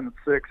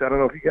 2006, I don't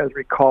know if you guys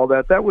recall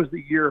that. That was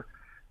the year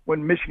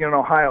when Michigan and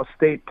Ohio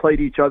State played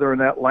each other in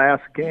that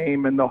last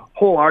game, and the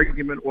whole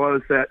argument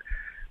was that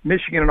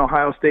Michigan and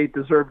Ohio State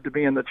deserved to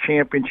be in the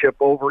championship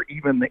over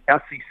even the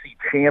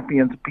SEC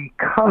champions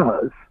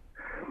because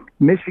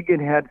Michigan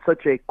had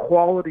such a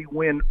quality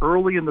win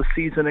early in the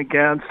season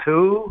against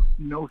who?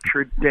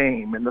 Notre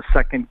Dame in the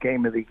second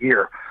game of the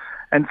year.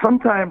 And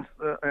sometimes,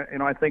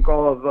 I think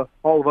all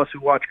of us who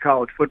watch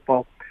college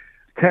football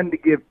tend to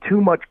give too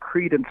much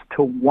credence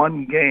to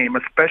one game,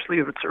 especially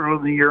if it's early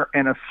in the year,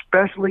 and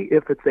especially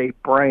if it's a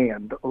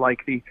brand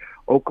like the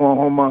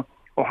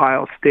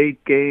Oklahoma-Ohio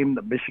State game,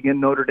 the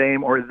Michigan-Notre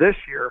Dame, or this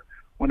year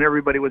when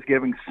everybody was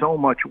giving so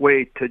much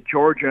weight to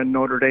Georgia and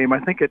Notre Dame. I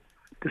think it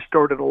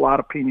distorted a lot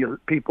of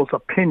people's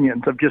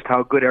opinions of just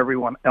how good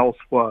everyone else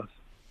was.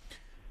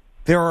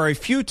 There are a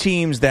few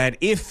teams that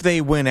if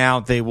they win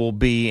out, they will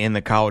be in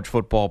the college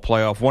football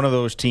playoff. One of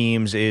those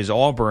teams is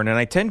Auburn, and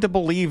I tend to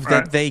believe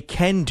that they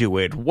can do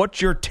it. What's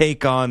your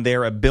take on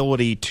their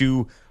ability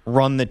to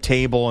run the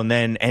table and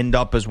then end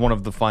up as one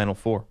of the Final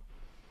Four?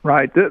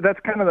 Right. That's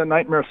kind of the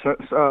nightmare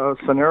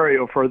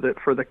scenario for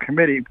the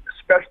committee,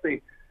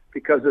 especially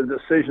because of the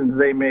decisions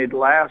they made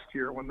last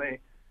year when they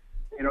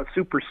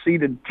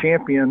superseded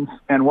champions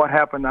and what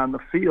happened on the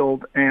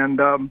field and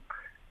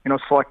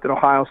selected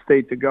Ohio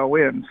State to go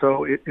in.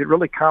 So it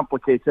really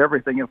complicates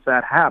everything if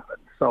that happens.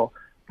 So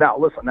now,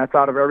 listen, that's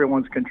out of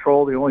everyone's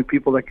control. The only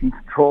people that can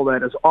control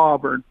that is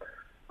Auburn.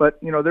 But,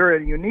 they're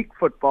a unique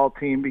football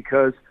team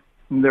because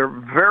they're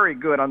very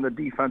good on the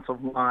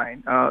defensive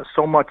line,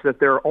 so much that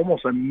they're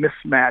almost a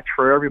mismatch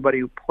for everybody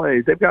who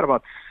plays. They've got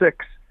about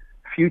 6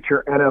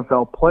 future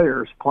NFL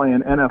players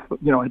playing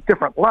NFL, at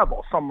different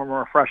levels. Some of them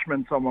are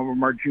freshmen, some of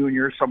them are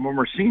juniors, some of them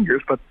are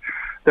seniors, but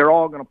they're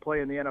all going to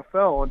play in the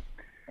NFL. And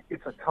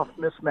it's a tough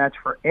mismatch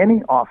for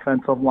any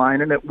offensive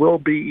line, and it will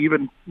be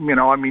even,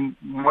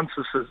 one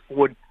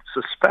would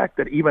suspect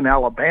that even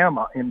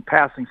Alabama in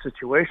passing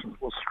situations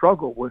will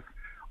struggle with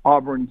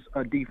Auburn's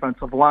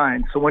defensive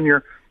line. So when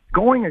you're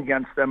going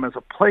against them as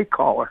a play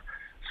caller,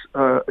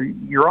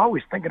 you're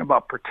always thinking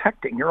about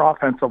protecting your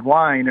offensive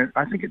line, and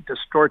I think it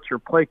distorts your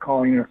play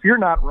calling. And if you're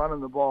not running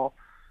the ball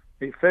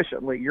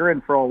efficiently, you're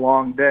in for a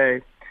long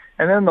day.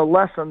 And then the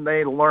lesson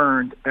they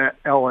learned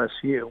at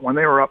LSU, when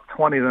they were up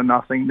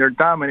 20-0, they're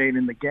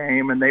dominating the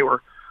game, and they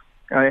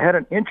had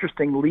an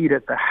interesting lead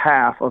at the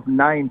half of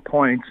 9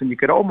 points, and you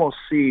could almost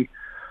see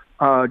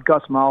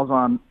Gus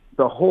Malzahn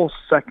the whole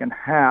second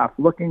half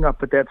looking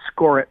up at that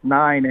score at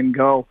 9 and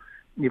go,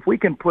 if we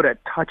can put a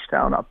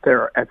touchdown up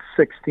there at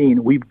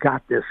 16, we've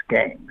got this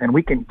game, and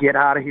we can get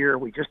out of here.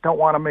 We just don't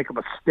want to make a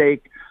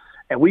mistake.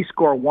 And we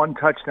score one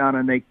touchdown,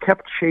 and they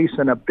kept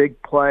chasing a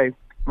big play,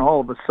 and all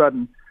of a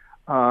sudden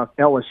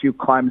LSU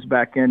climbs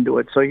back into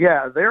it. So,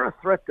 yeah, they're a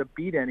threat to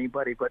beat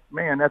anybody, but,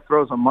 man, that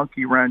throws a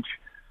monkey wrench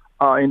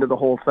into the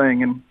whole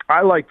thing. And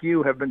I, like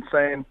you, have been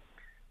saying,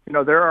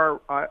 there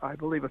are, I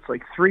believe it's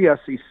like 3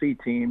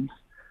 SEC teams,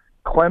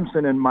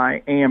 Clemson and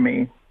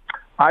Miami,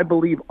 I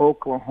believe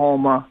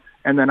Oklahoma,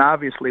 and then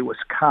obviously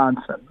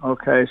Wisconsin,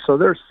 okay? So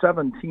there's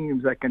 7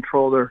 teams that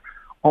control their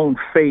own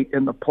fate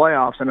in the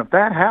playoffs. And if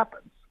that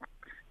happens,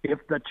 if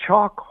the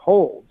chalk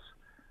holds,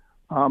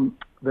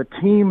 the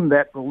team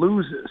that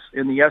loses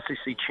in the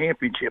SEC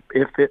championship,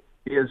 if it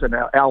is an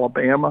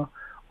Alabama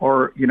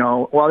or,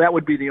 that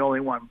would be the only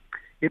one.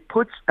 It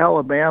puts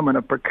Alabama in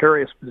a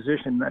precarious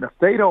position that if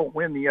they don't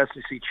win the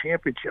SEC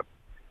championship,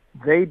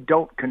 they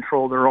don't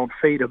control their own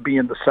fate of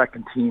being the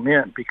second team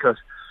in, because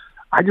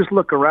I just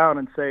look around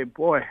and say,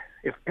 boy,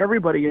 if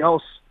everybody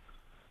else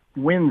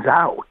wins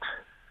out,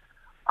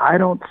 I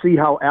don't see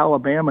how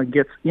Alabama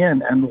gets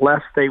in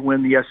unless they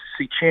win the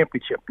SEC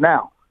championship.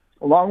 Now,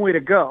 a long way to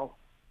go,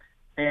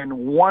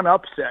 and one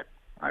upset.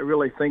 I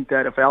really think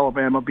that if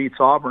Alabama beats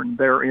Auburn,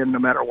 they're in no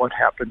matter what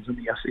happens in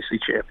the SEC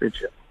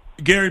championship.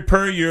 Gary,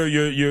 per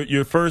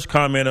your first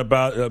comment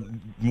about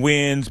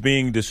wins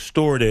being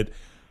distorted,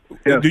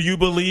 yes. Do you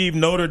believe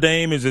Notre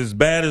Dame is as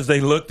bad as they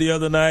looked the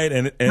other night,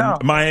 and no.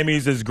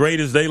 Miami's as great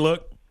as they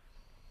look?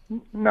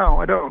 No,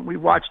 I don't. We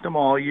watched them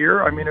all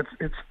year. I mean,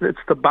 it's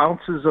the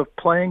bounces of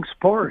playing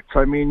sports.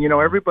 I mean,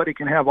 everybody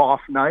can have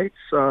off nights.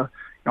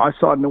 I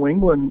saw New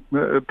England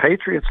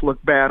Patriots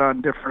look bad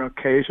on different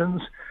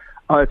occasions.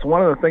 It's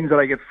one of the things that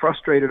I get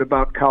frustrated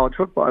about college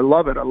football. I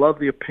love it. I love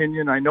the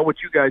opinion. I know what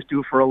you guys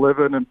do for a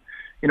living, and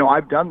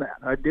I've done that.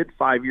 I did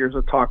 5 years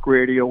of talk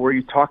radio where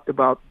you talked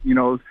about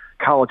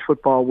college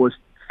football was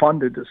fun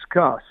to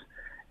discuss.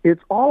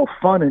 It's all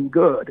fun and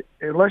good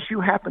unless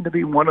you happen to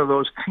be one of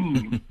those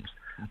teams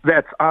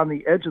that's on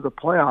the edge of the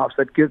playoffs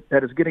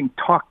that is getting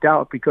talked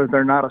out because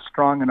they're not a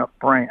strong enough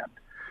brand.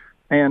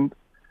 And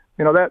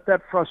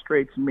that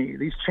frustrates me.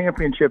 These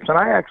championships, and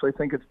I actually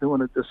think it's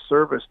doing a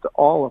disservice to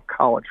all of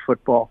college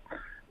football.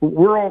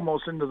 We're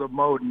almost into the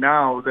mode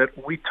now that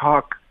we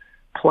talk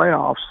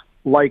playoffs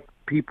like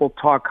people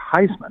talk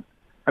Heisman.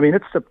 I mean,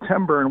 it's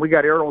September, and we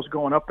got arrows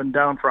going up and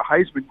down for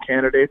Heisman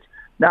candidates.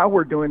 Now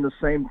we're doing the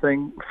same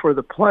thing for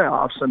the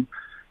playoffs, and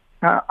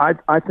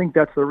I think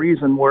that's the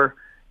reason where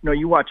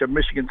you watch a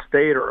Michigan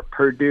State or a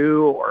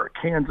Purdue or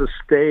a Kansas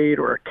State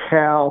or a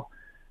Cal,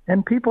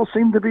 and people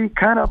seem to be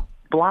kind of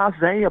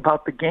blasé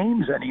about the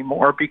games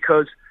anymore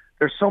because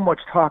there's so much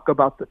talk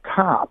about the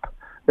top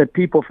that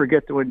people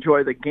forget to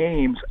enjoy the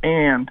games,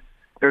 and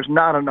there's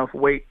not enough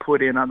weight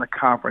put in on the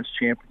conference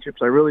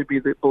championships. I really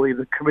believe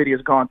the committee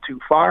has gone too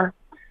far.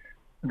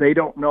 They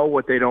don't know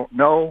what they don't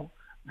know.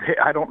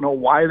 I don't know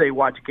why they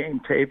watch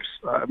game tapes.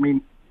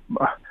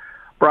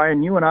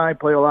 Brian, you and I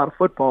play a lot of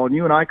football, and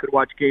you and I could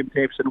watch game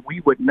tapes, and we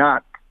would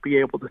not be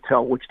able to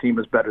tell which team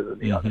is better than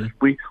the others.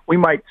 We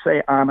might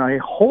say on a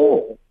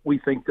whole we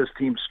think this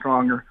team's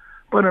stronger,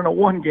 but in a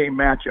one-game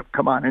matchup,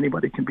 come on,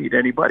 anybody can beat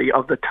anybody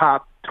of the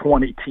top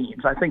 20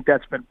 teams. I think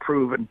that's been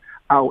proven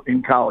out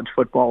in college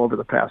football over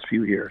the past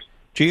few years.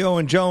 Gio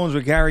and Jones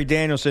with Gary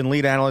Danielson,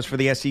 lead analyst for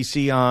the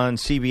SEC on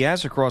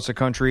CBS, across the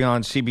country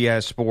on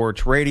CBS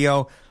Sports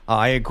Radio.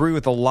 I agree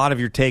with a lot of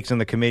your takes on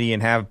the committee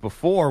and have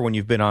before when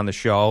you've been on the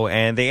show,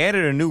 and they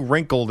added a new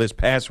wrinkle this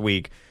past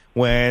week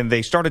when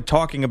they started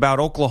talking about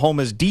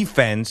Oklahoma's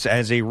defense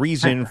as a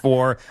reason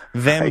for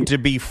them to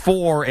be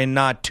 4 and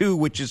not 2,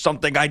 which is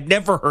something I'd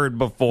never heard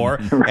before,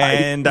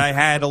 and I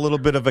had a little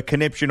bit of a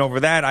conniption over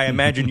that. I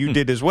imagine you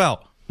did as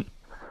well.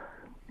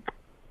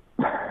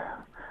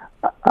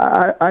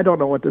 I don't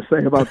know what to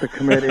say about the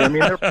committee. I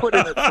mean, they're put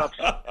in a tough.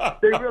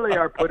 They really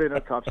are put in a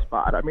tough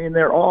spot. I mean,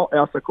 they're all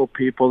ethical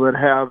people that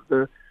have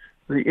the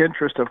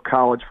interest of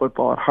college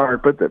football at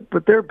heart,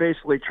 but they're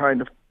basically trying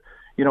to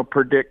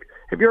predict.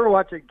 Have you ever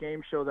watched a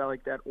game show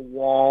that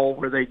wall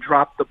where they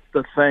drop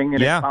the thing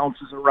and it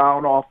bounces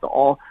around off the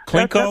wall?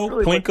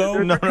 Plinko?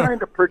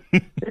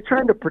 They're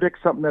trying to predict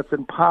something that's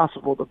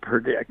impossible to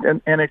predict,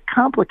 and it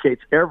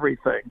complicates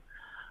everything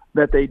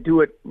that they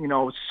do it,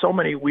 so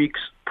many weeks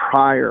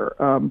prior.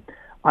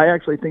 I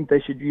actually think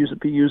they should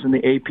be using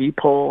the AP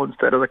poll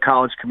instead of the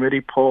college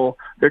committee poll.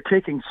 They're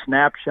taking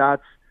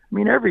snapshots. I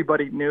mean,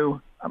 everybody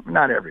knew.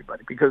 Not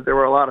everybody, because there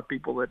were a lot of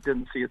people that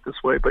didn't see it this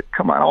way, but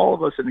come on, all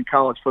of us in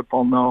college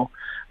football know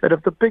that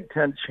if the Big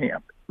Ten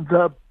champ,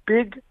 the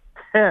Big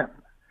Ten,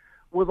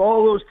 with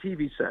all those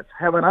TV sets,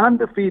 have an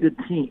undefeated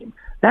team,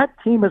 that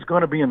team is going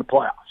to be in the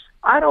playoffs.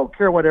 I don't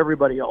care what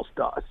everybody else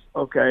does,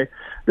 okay?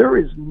 There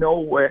is no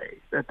way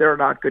that they're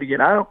not going to get.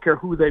 I don't care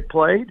who they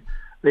played.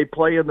 They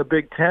play in the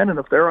Big Ten, and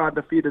if they're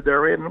undefeated,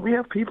 they're in. And we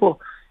have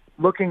people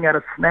looking at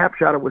a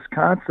snapshot of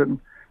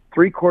Wisconsin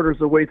 3/4 of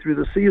the way through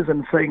the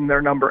season saying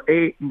they're number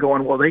 8 and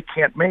going, well, they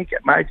can't make it.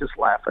 And I just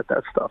laugh at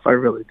that stuff. I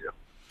really do.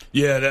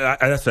 Yeah,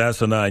 that's an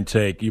asinine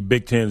take. Your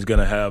Big Ten's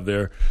going to have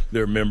their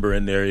member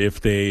in there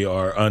if they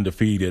are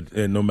undefeated,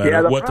 and no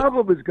matter what. Yeah, the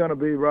problem is going to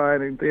be,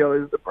 Ryan and Theo,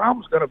 is the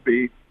problem's going to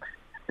be,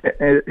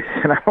 and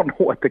I don't know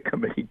what the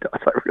committee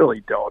does. I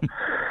really don't.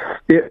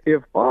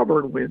 If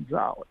Auburn wins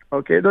out,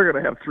 okay, they're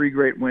going to have 3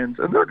 great wins,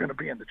 and they're going to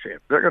be in the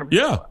champ. They're going to be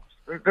in the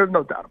playoffs. There's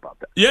no doubt about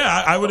that.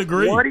 Yeah, I would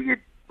agree. What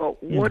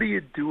do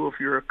you do if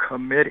you're a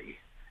committee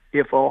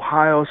if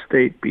Ohio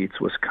State beats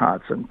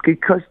Wisconsin?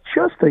 Because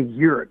just a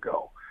year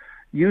ago,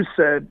 you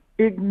said,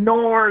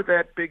 ignore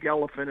that big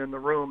elephant in the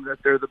room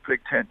that they're the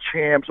Big Ten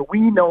champs.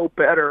 We know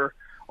better.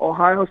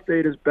 Ohio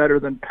State is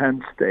better than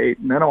Penn State.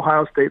 And then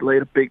Ohio State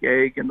laid a big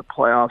egg in the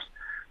playoffs.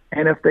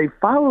 And if they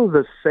follow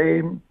the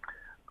same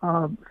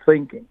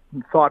thinking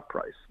and thought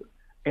process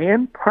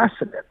and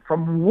precedent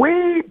from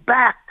way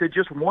back to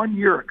just 1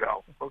 year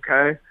ago,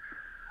 okay,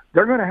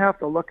 they're going to have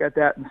to look at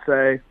that and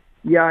say,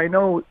 yeah, I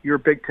know you're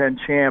Big Ten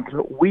champs,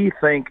 but we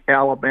think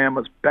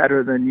Alabama's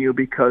better than you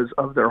because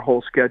of their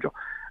whole schedule.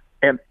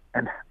 And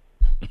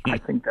I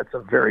think that's a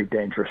very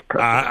dangerous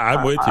precedent.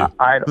 I'm with you.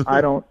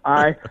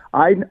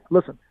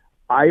 Listen,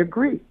 I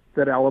agree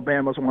that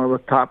Alabama's one of the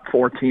top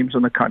 4 teams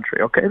in the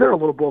country. Okay, they're a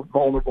little bit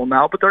vulnerable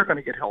now, but they're going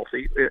to get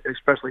healthy,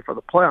 especially for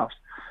the playoffs.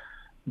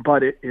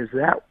 But is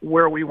that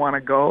where we want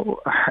to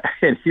go?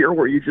 And here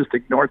where you just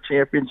ignore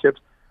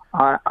championships?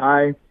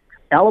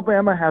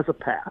 Alabama has a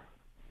path.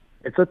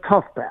 It's a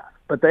tough path,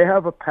 but they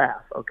have a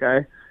path,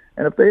 okay?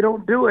 And if they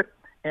don't do it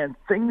and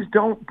things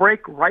don't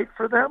break right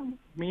for them,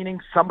 meaning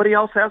somebody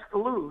else has to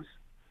lose,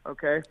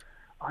 okay,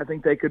 I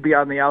think they could be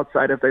on the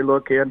outside if they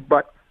look in.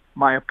 But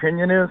my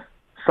opinion is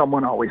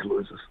someone always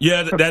loses.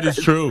 Yeah, that is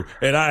true.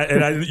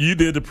 And you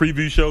did the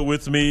preview show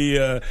with me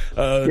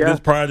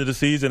just prior to the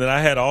season, and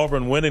I had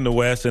Auburn winning the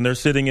West, and they're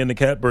sitting in the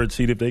catbird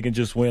seat if they can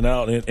just win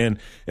out, and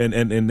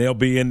they'll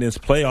be in this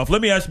playoff.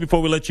 Let me ask you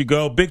before we let you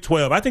go, Big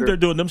 12. I think they're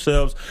doing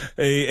themselves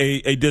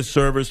a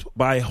disservice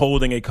by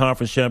holding a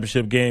conference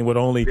championship game with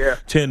only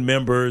 10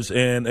 members,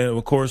 and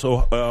of course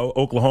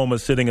Oklahoma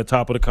is sitting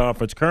atop of the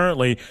conference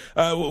currently.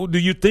 Do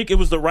you think it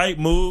was the right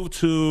move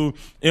to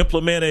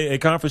implement a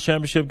conference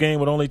championship game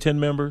with only 10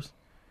 members?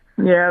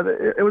 Yeah,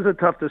 it was a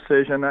tough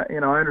decision. I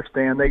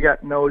understand they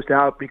got nosed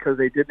out because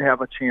they didn't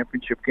have a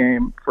championship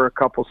game for a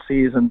couple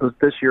seasons. But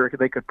this year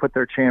they could put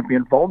their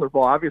champion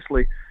vulnerable.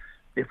 Obviously,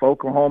 if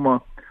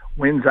Oklahoma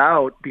wins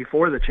out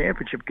before the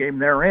championship game,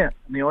 they're in.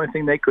 And the only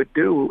thing they could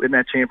do in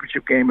that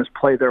championship game is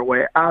play their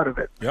way out of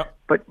it. Yep.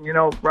 But,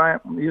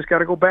 Brian, you just got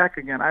to go back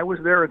again. I was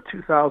there in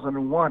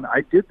 2001.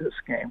 I did this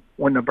game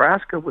when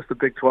Nebraska was the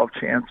Big 12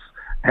 champs,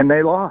 and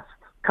they lost.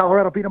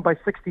 Colorado beat them by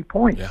 60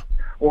 points,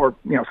 or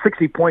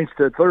 60 points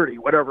to 30,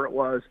 whatever it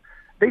was.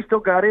 They still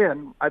got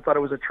in. I thought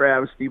it was a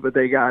travesty, but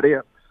they got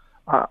in.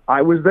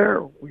 I was there,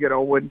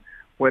 when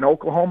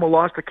Oklahoma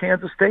lost to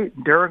Kansas State,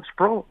 Darren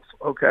Sproles,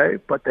 okay,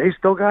 but they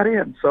still got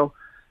in. So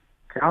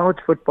college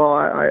football,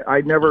 I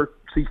never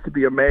cease to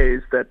be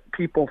amazed that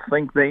people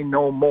think they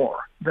know more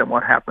than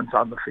what happens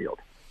on the field.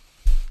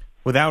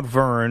 Without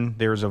Vern,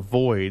 there's a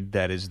void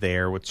that is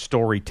there with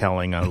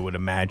storytelling, I would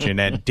imagine,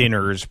 at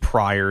dinners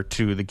prior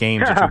to the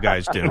games that you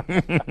guys do.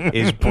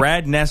 Is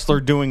Brad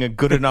Nessler doing a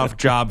good enough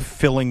job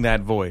filling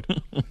that void?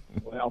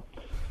 Well,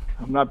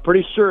 I'm not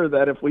pretty sure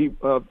that if we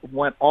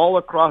went all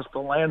across the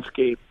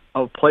landscape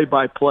of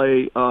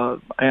play-by-play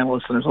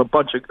analysts, and there's a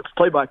bunch of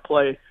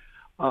play-by-play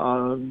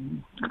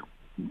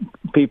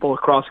people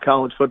across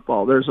college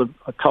football, there's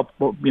a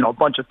couple, a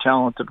bunch of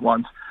talented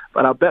ones.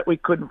 But I'll bet we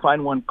couldn't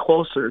find one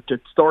closer to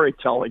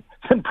storytelling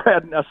than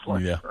Brad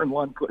Nessler. Yeah.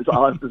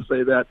 I'll have to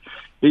say that.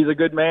 He's a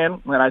good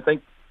man, and I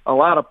think a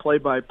lot of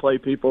play-by-play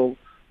people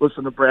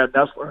listen to Brad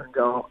Nessler and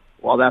go,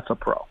 well, that's a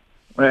pro.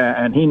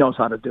 And he knows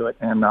how to do it,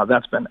 and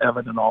that's been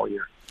evident all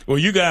year. Well,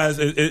 you guys,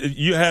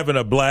 you're having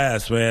a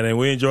blast, man, and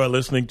we enjoy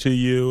listening to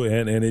you,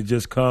 and it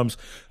just comes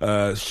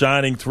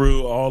shining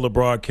through all the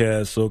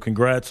broadcasts. So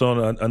congrats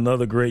on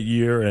another great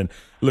year, and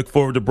look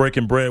forward to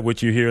breaking bread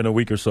with you here in a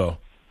week or so.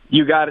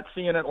 You got it.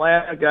 See you in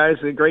Atlanta, guys.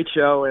 A great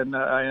show, and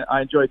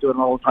I enjoy doing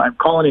it all the time.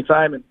 Call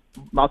anytime, and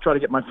I'll try to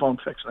get my phone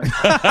fixed.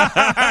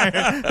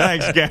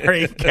 Thanks,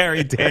 Gary.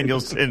 Gary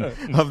Danielson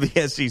of the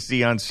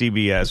SEC on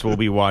CBS. We'll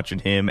be watching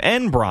him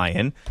and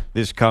Brian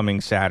this coming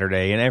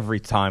Saturday, and every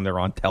time they're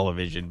on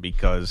television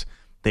because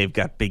they've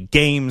got big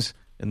games,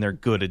 and they're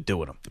good at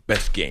doing them. The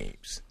best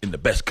games in the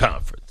best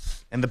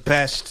conference. And the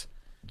best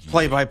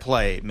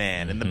play-by-play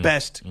man, and the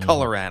best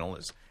color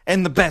analyst,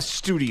 and the best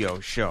studio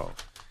show.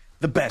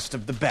 The best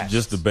of the best.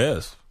 Just the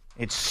best.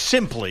 It's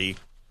simply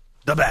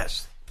the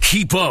best.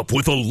 Keep up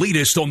with the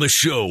latest on the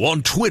show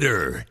on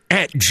Twitter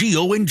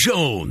 @Gio and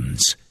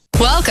Jones.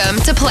 Welcome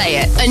to Play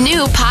It, a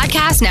new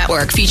podcast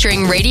network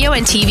featuring radio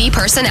and TV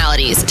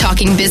personalities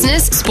talking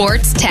business,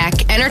 sports,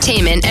 tech,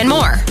 entertainment, and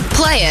more.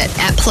 Play it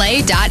at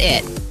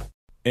play.it.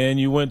 And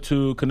you went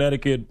to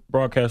Connecticut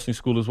Broadcasting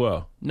School as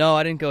well? No,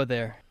 I didn't go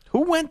there.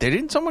 Who went there?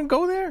 Didn't someone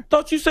go there?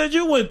 Thought you said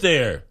you went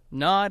there.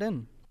 No, I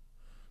didn't.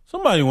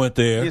 Somebody went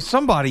there. Yeah,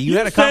 somebody. You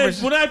had a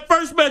conversation. When I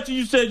first met you,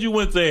 you said you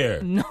went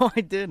there. No,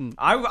 I didn't.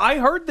 I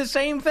heard the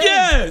same thing.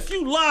 Yes,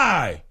 you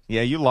lie.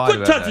 Yeah, you lied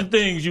about that. Quit touching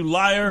things, you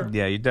liar.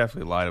 Yeah, you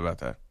definitely lied about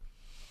that.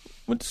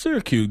 Went to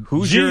Syracuse.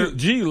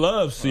 G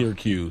loves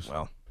Syracuse.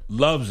 Well,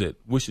 loves it.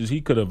 Wishes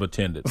he could have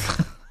attended.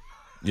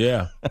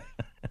 Yeah.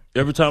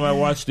 Every time I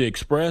watch The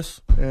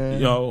Express,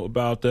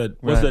 about that,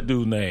 what's that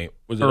dude's name?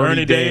 Was it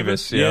Ernie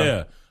Davis?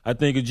 Yeah. I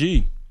think of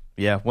G.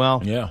 Yeah,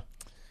 well. Yeah.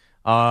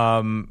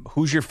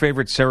 Who's your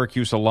favorite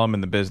Syracuse alum in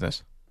the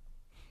business?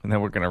 And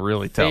then we're going to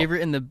really tell.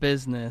 Favorite in the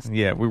business.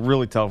 Yeah, we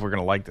really tell if we're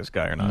going to like this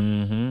guy or not.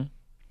 Mm-hmm.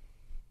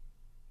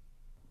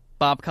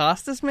 Bob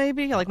Costas,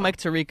 maybe? I like Mike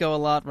Tirico a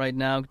lot right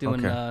now,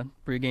 doing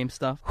pregame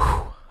stuff.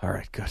 All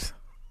right, good.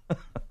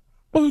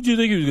 What would you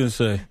think he was going to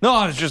say?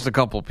 No, it's just a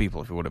couple of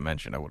people. If you would have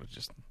mentioned,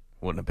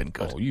 wouldn't have been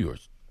good. Oh, you are.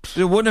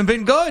 It wouldn't have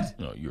been good.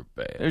 No, you're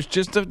bad.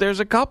 There's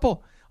a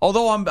couple.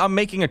 Although I'm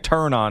making a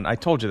turn on, I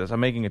told you this, I'm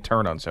making a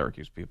turn on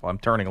Syracuse people. I'm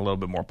turning a little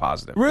bit more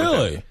positive.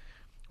 Really?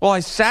 Well,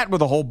 I sat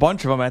with a whole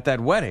bunch of them at that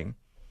wedding.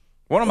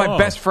 One of my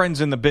best friends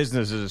in the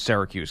business is a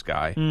Syracuse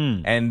guy.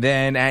 And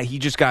then he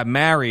just got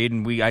married,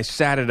 and I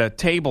sat at a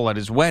table at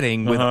his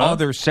wedding with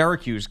other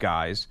Syracuse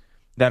guys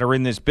that are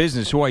in this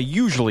business who I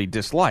usually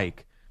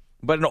dislike.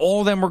 But all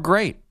of them were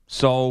great.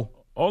 So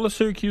all the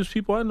Syracuse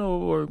people I know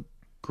were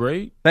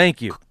great.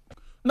 Thank you.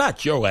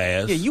 Not your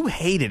ass. Yeah, you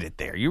hated it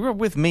there. You were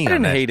with me. I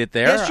didn't hate it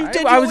there. Yes, you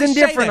did. I was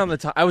indifferent on the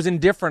time. I was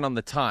indifferent on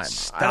the time.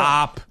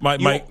 Stop.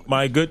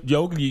 My good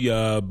yogi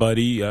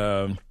buddy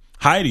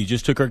Heidi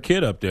just took her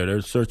kid up there.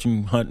 They're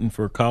hunting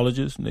for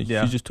colleges. And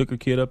she just took her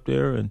kid up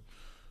there, and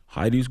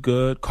Heidi's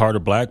good. Carter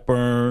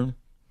Blackburn.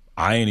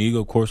 Ian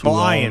Eagle, of course. Well,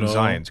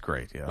 Ian's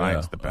great. Yeah,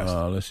 Ian's the best.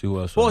 Let's see who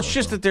else. Well, it's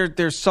just that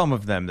there's some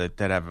of them that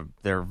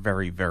they're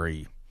very,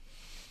 very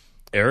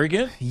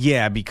arrogant.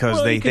 Yeah,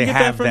 because they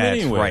have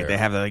that right. They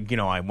have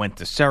I went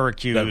to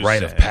Syracuse. That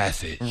rite of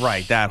passage.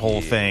 Right, that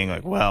whole thing.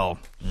 Like, well,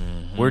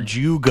 where'd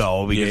you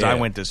go? Because I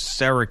went to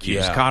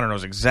Syracuse. Yeah. Connor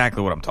knows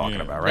exactly what I'm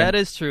talking about, right? That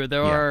is true.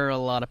 There are a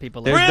lot of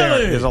people like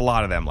There's a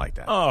lot of them like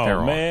that.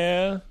 Oh,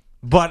 man.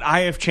 But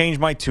I have changed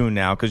my tune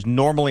now because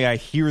normally I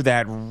hear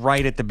that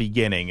right at the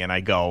beginning and I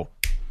go,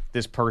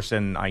 this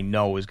person I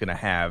know is going to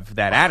have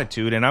that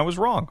attitude, and I was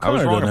wrong. I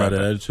was wrong about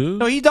that. Attitude.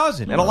 No, he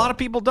doesn't, and a lot of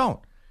people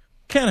don't.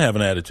 Can't have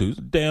an attitude. He's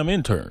a damn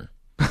intern.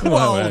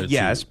 Well,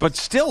 yes, but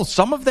still,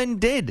 some of them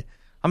did.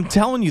 I'm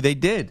telling you, they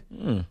did.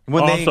 I'm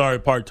sorry,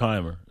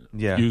 part-timer.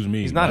 Yeah. Excuse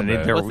me. He's not an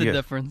intern. What's the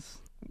difference?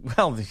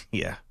 Well,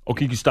 yeah.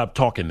 Okay, you can stop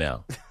talking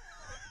now.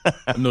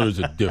 I know there's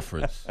a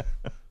difference.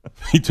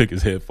 He took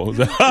his headphones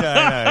out.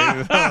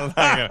 I'm not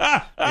going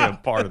to be a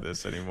part of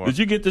this anymore. Did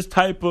you get this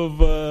type of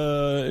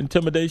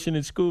intimidation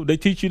in school? They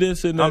teach you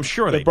this in I'm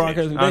sure they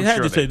broadcasting? did. They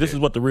had to say this is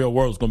what the real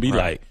world is going to be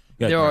like.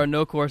 There are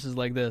no courses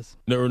like this.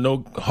 There are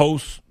no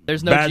hosts.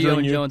 There's no Gio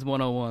and Jones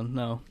 101.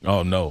 No.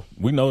 Oh, no.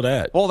 We know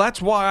that. Well,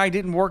 that's why I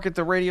didn't work at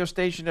the radio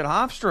station at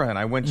Hofstra, and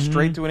I went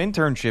straight to an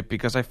internship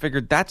because I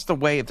figured that's the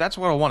way. If that's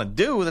what I want to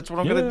do, that's what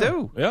I'm going to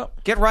do. Yeah.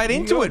 Get right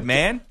into it,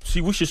 man.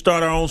 See, we should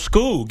start our own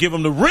school. Give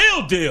them the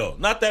real deal,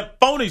 not that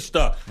phony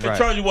stuff. They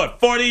charge you, what,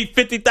 $40,000,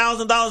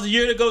 $50,000 a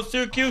year to go to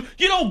Syracuse?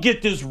 You don't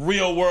get this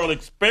real-world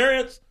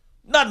experience.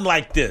 Nothing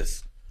like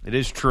this. It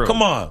is true.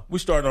 Come on. We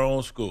start our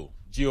own school.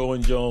 Gio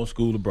and Jones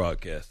School of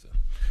Broadcasting.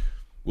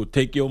 We'll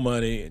take your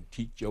money and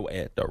teach your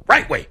ass the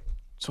right way.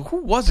 So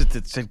who was it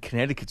that said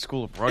Connecticut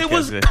School of Broadcasting? It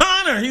was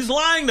Connor. He's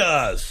lying to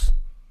us.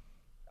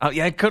 Oh,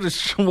 yeah, I could have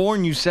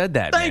sworn you said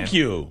that. Thank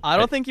you. I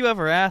don't think you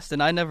ever asked,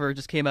 and I never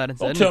just came out and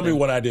said Don't tell me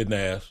what I didn't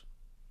ask.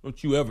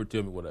 Don't you ever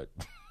tell me what I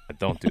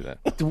don't do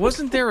that.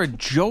 Wasn't there a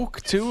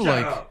joke, too?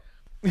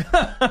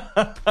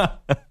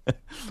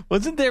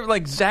 Wasn't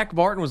there, Zach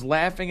Martin was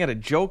laughing at a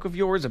joke of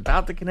yours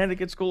about the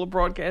Connecticut School of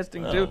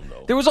Broadcasting, too?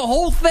 There was a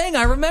whole thing.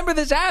 I remember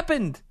this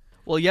happened.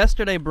 Well,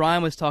 yesterday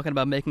Brian was talking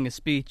about making a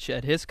speech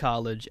at his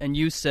college, and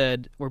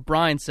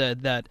Brian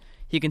said that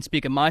he can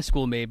speak at my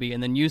school maybe,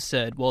 and then you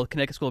said, well,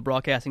 Connecticut School of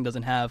Broadcasting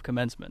doesn't have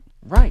commencement.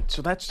 Right,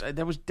 so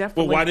that was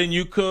definitely... Well, why didn't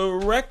you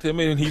correct him?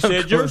 And he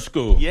said your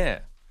school. Yeah.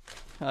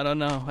 I don't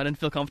know. I didn't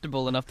feel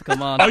comfortable enough to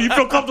come on. Oh, you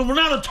feel comfortable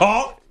now to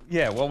talk?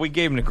 Yeah, well, we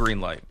gave him the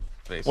green light,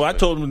 basically. Well, I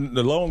told him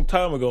a long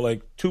time ago,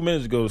 2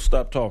 minutes ago, to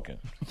stop talking.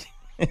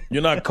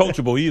 You're not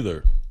coachable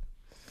either.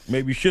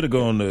 Maybe you should have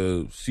gone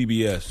to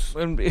CBS.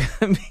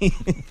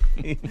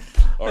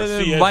 Or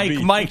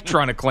CSB. Mike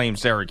trying to claim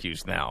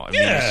Syracuse now. I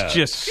mean, it's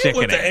just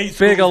sickening.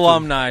 Big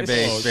alumni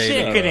base, baby.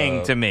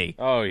 Sickening to me.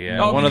 Oh,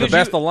 yeah. One of the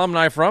best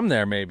alumni from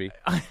there, maybe.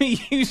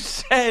 You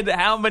said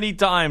how many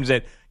times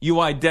that you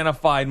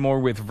identified more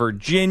with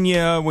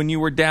Virginia when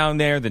you were down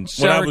there than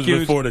Syracuse. When I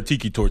was before the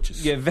tiki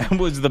torches. Yeah, that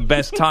was the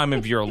best time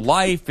of your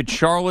life at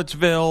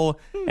Charlottesville,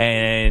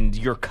 and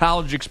your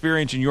college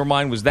experience in your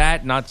mind was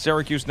that, not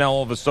Syracuse. Now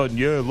all of a sudden,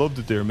 yeah, I loved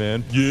it there,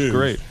 man. Yeah,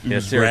 great.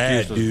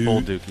 Syracuse was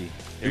full dookie.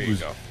 There you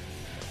go.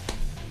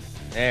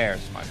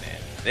 There's my man.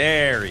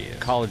 There he is.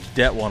 College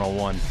debt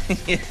 101.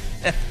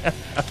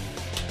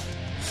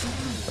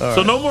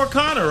 So no more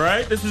Connor,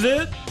 right? This is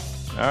it?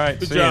 All right.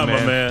 Good job,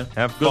 my man.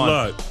 Have fun. Good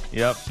luck.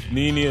 Yep.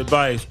 Need any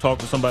advice, talk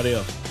to somebody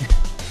else.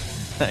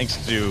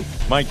 Thanks to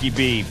Mikey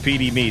B,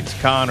 PD Meats,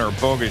 Connor,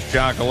 Bogus,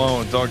 Jock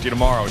Alone. Talk to you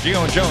tomorrow.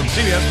 Gio and Jones,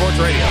 CBS Sports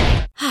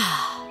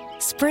Radio.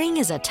 Spring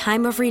is a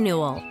time of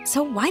renewal,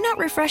 so why not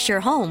refresh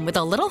your home with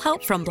a little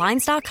help from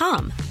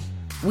Blinds.com?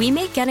 We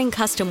make getting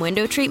custom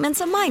window treatments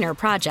a minor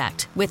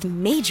project with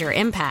major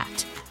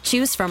impact.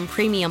 Choose from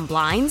premium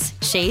blinds,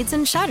 shades,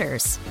 and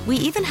shutters. We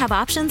even have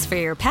options for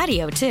your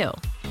patio, too.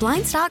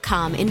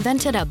 Blinds.com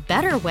invented a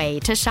better way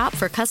to shop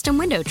for custom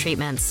window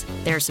treatments.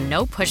 There's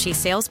no pushy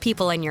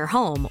salespeople in your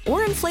home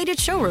or inflated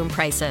showroom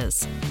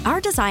prices.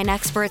 Our design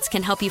experts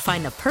can help you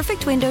find the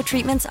perfect window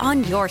treatments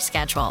on your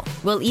schedule.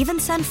 We'll even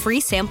send free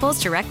samples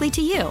directly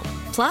to you.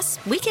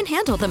 Plus, we can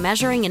handle the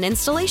measuring and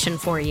installation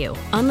for you.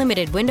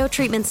 Unlimited window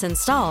treatments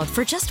installed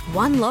for just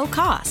one low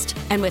cost.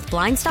 And with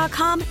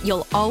Blinds.com,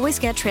 you'll always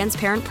get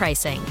transparent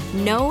pricing.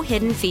 No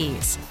hidden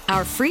fees.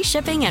 Our free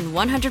shipping and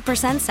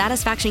 100%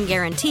 satisfaction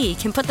guarantee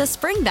can put the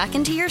spring back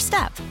into your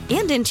step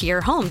and into your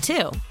home,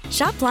 too.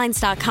 Shop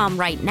Blinds.com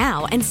right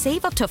now and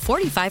save up to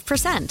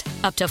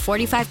 45%. Up to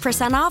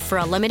 45% off for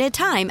a limited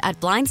time at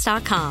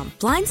Blinds.com.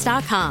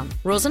 Blinds.com.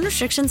 Rules and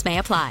restrictions may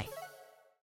apply.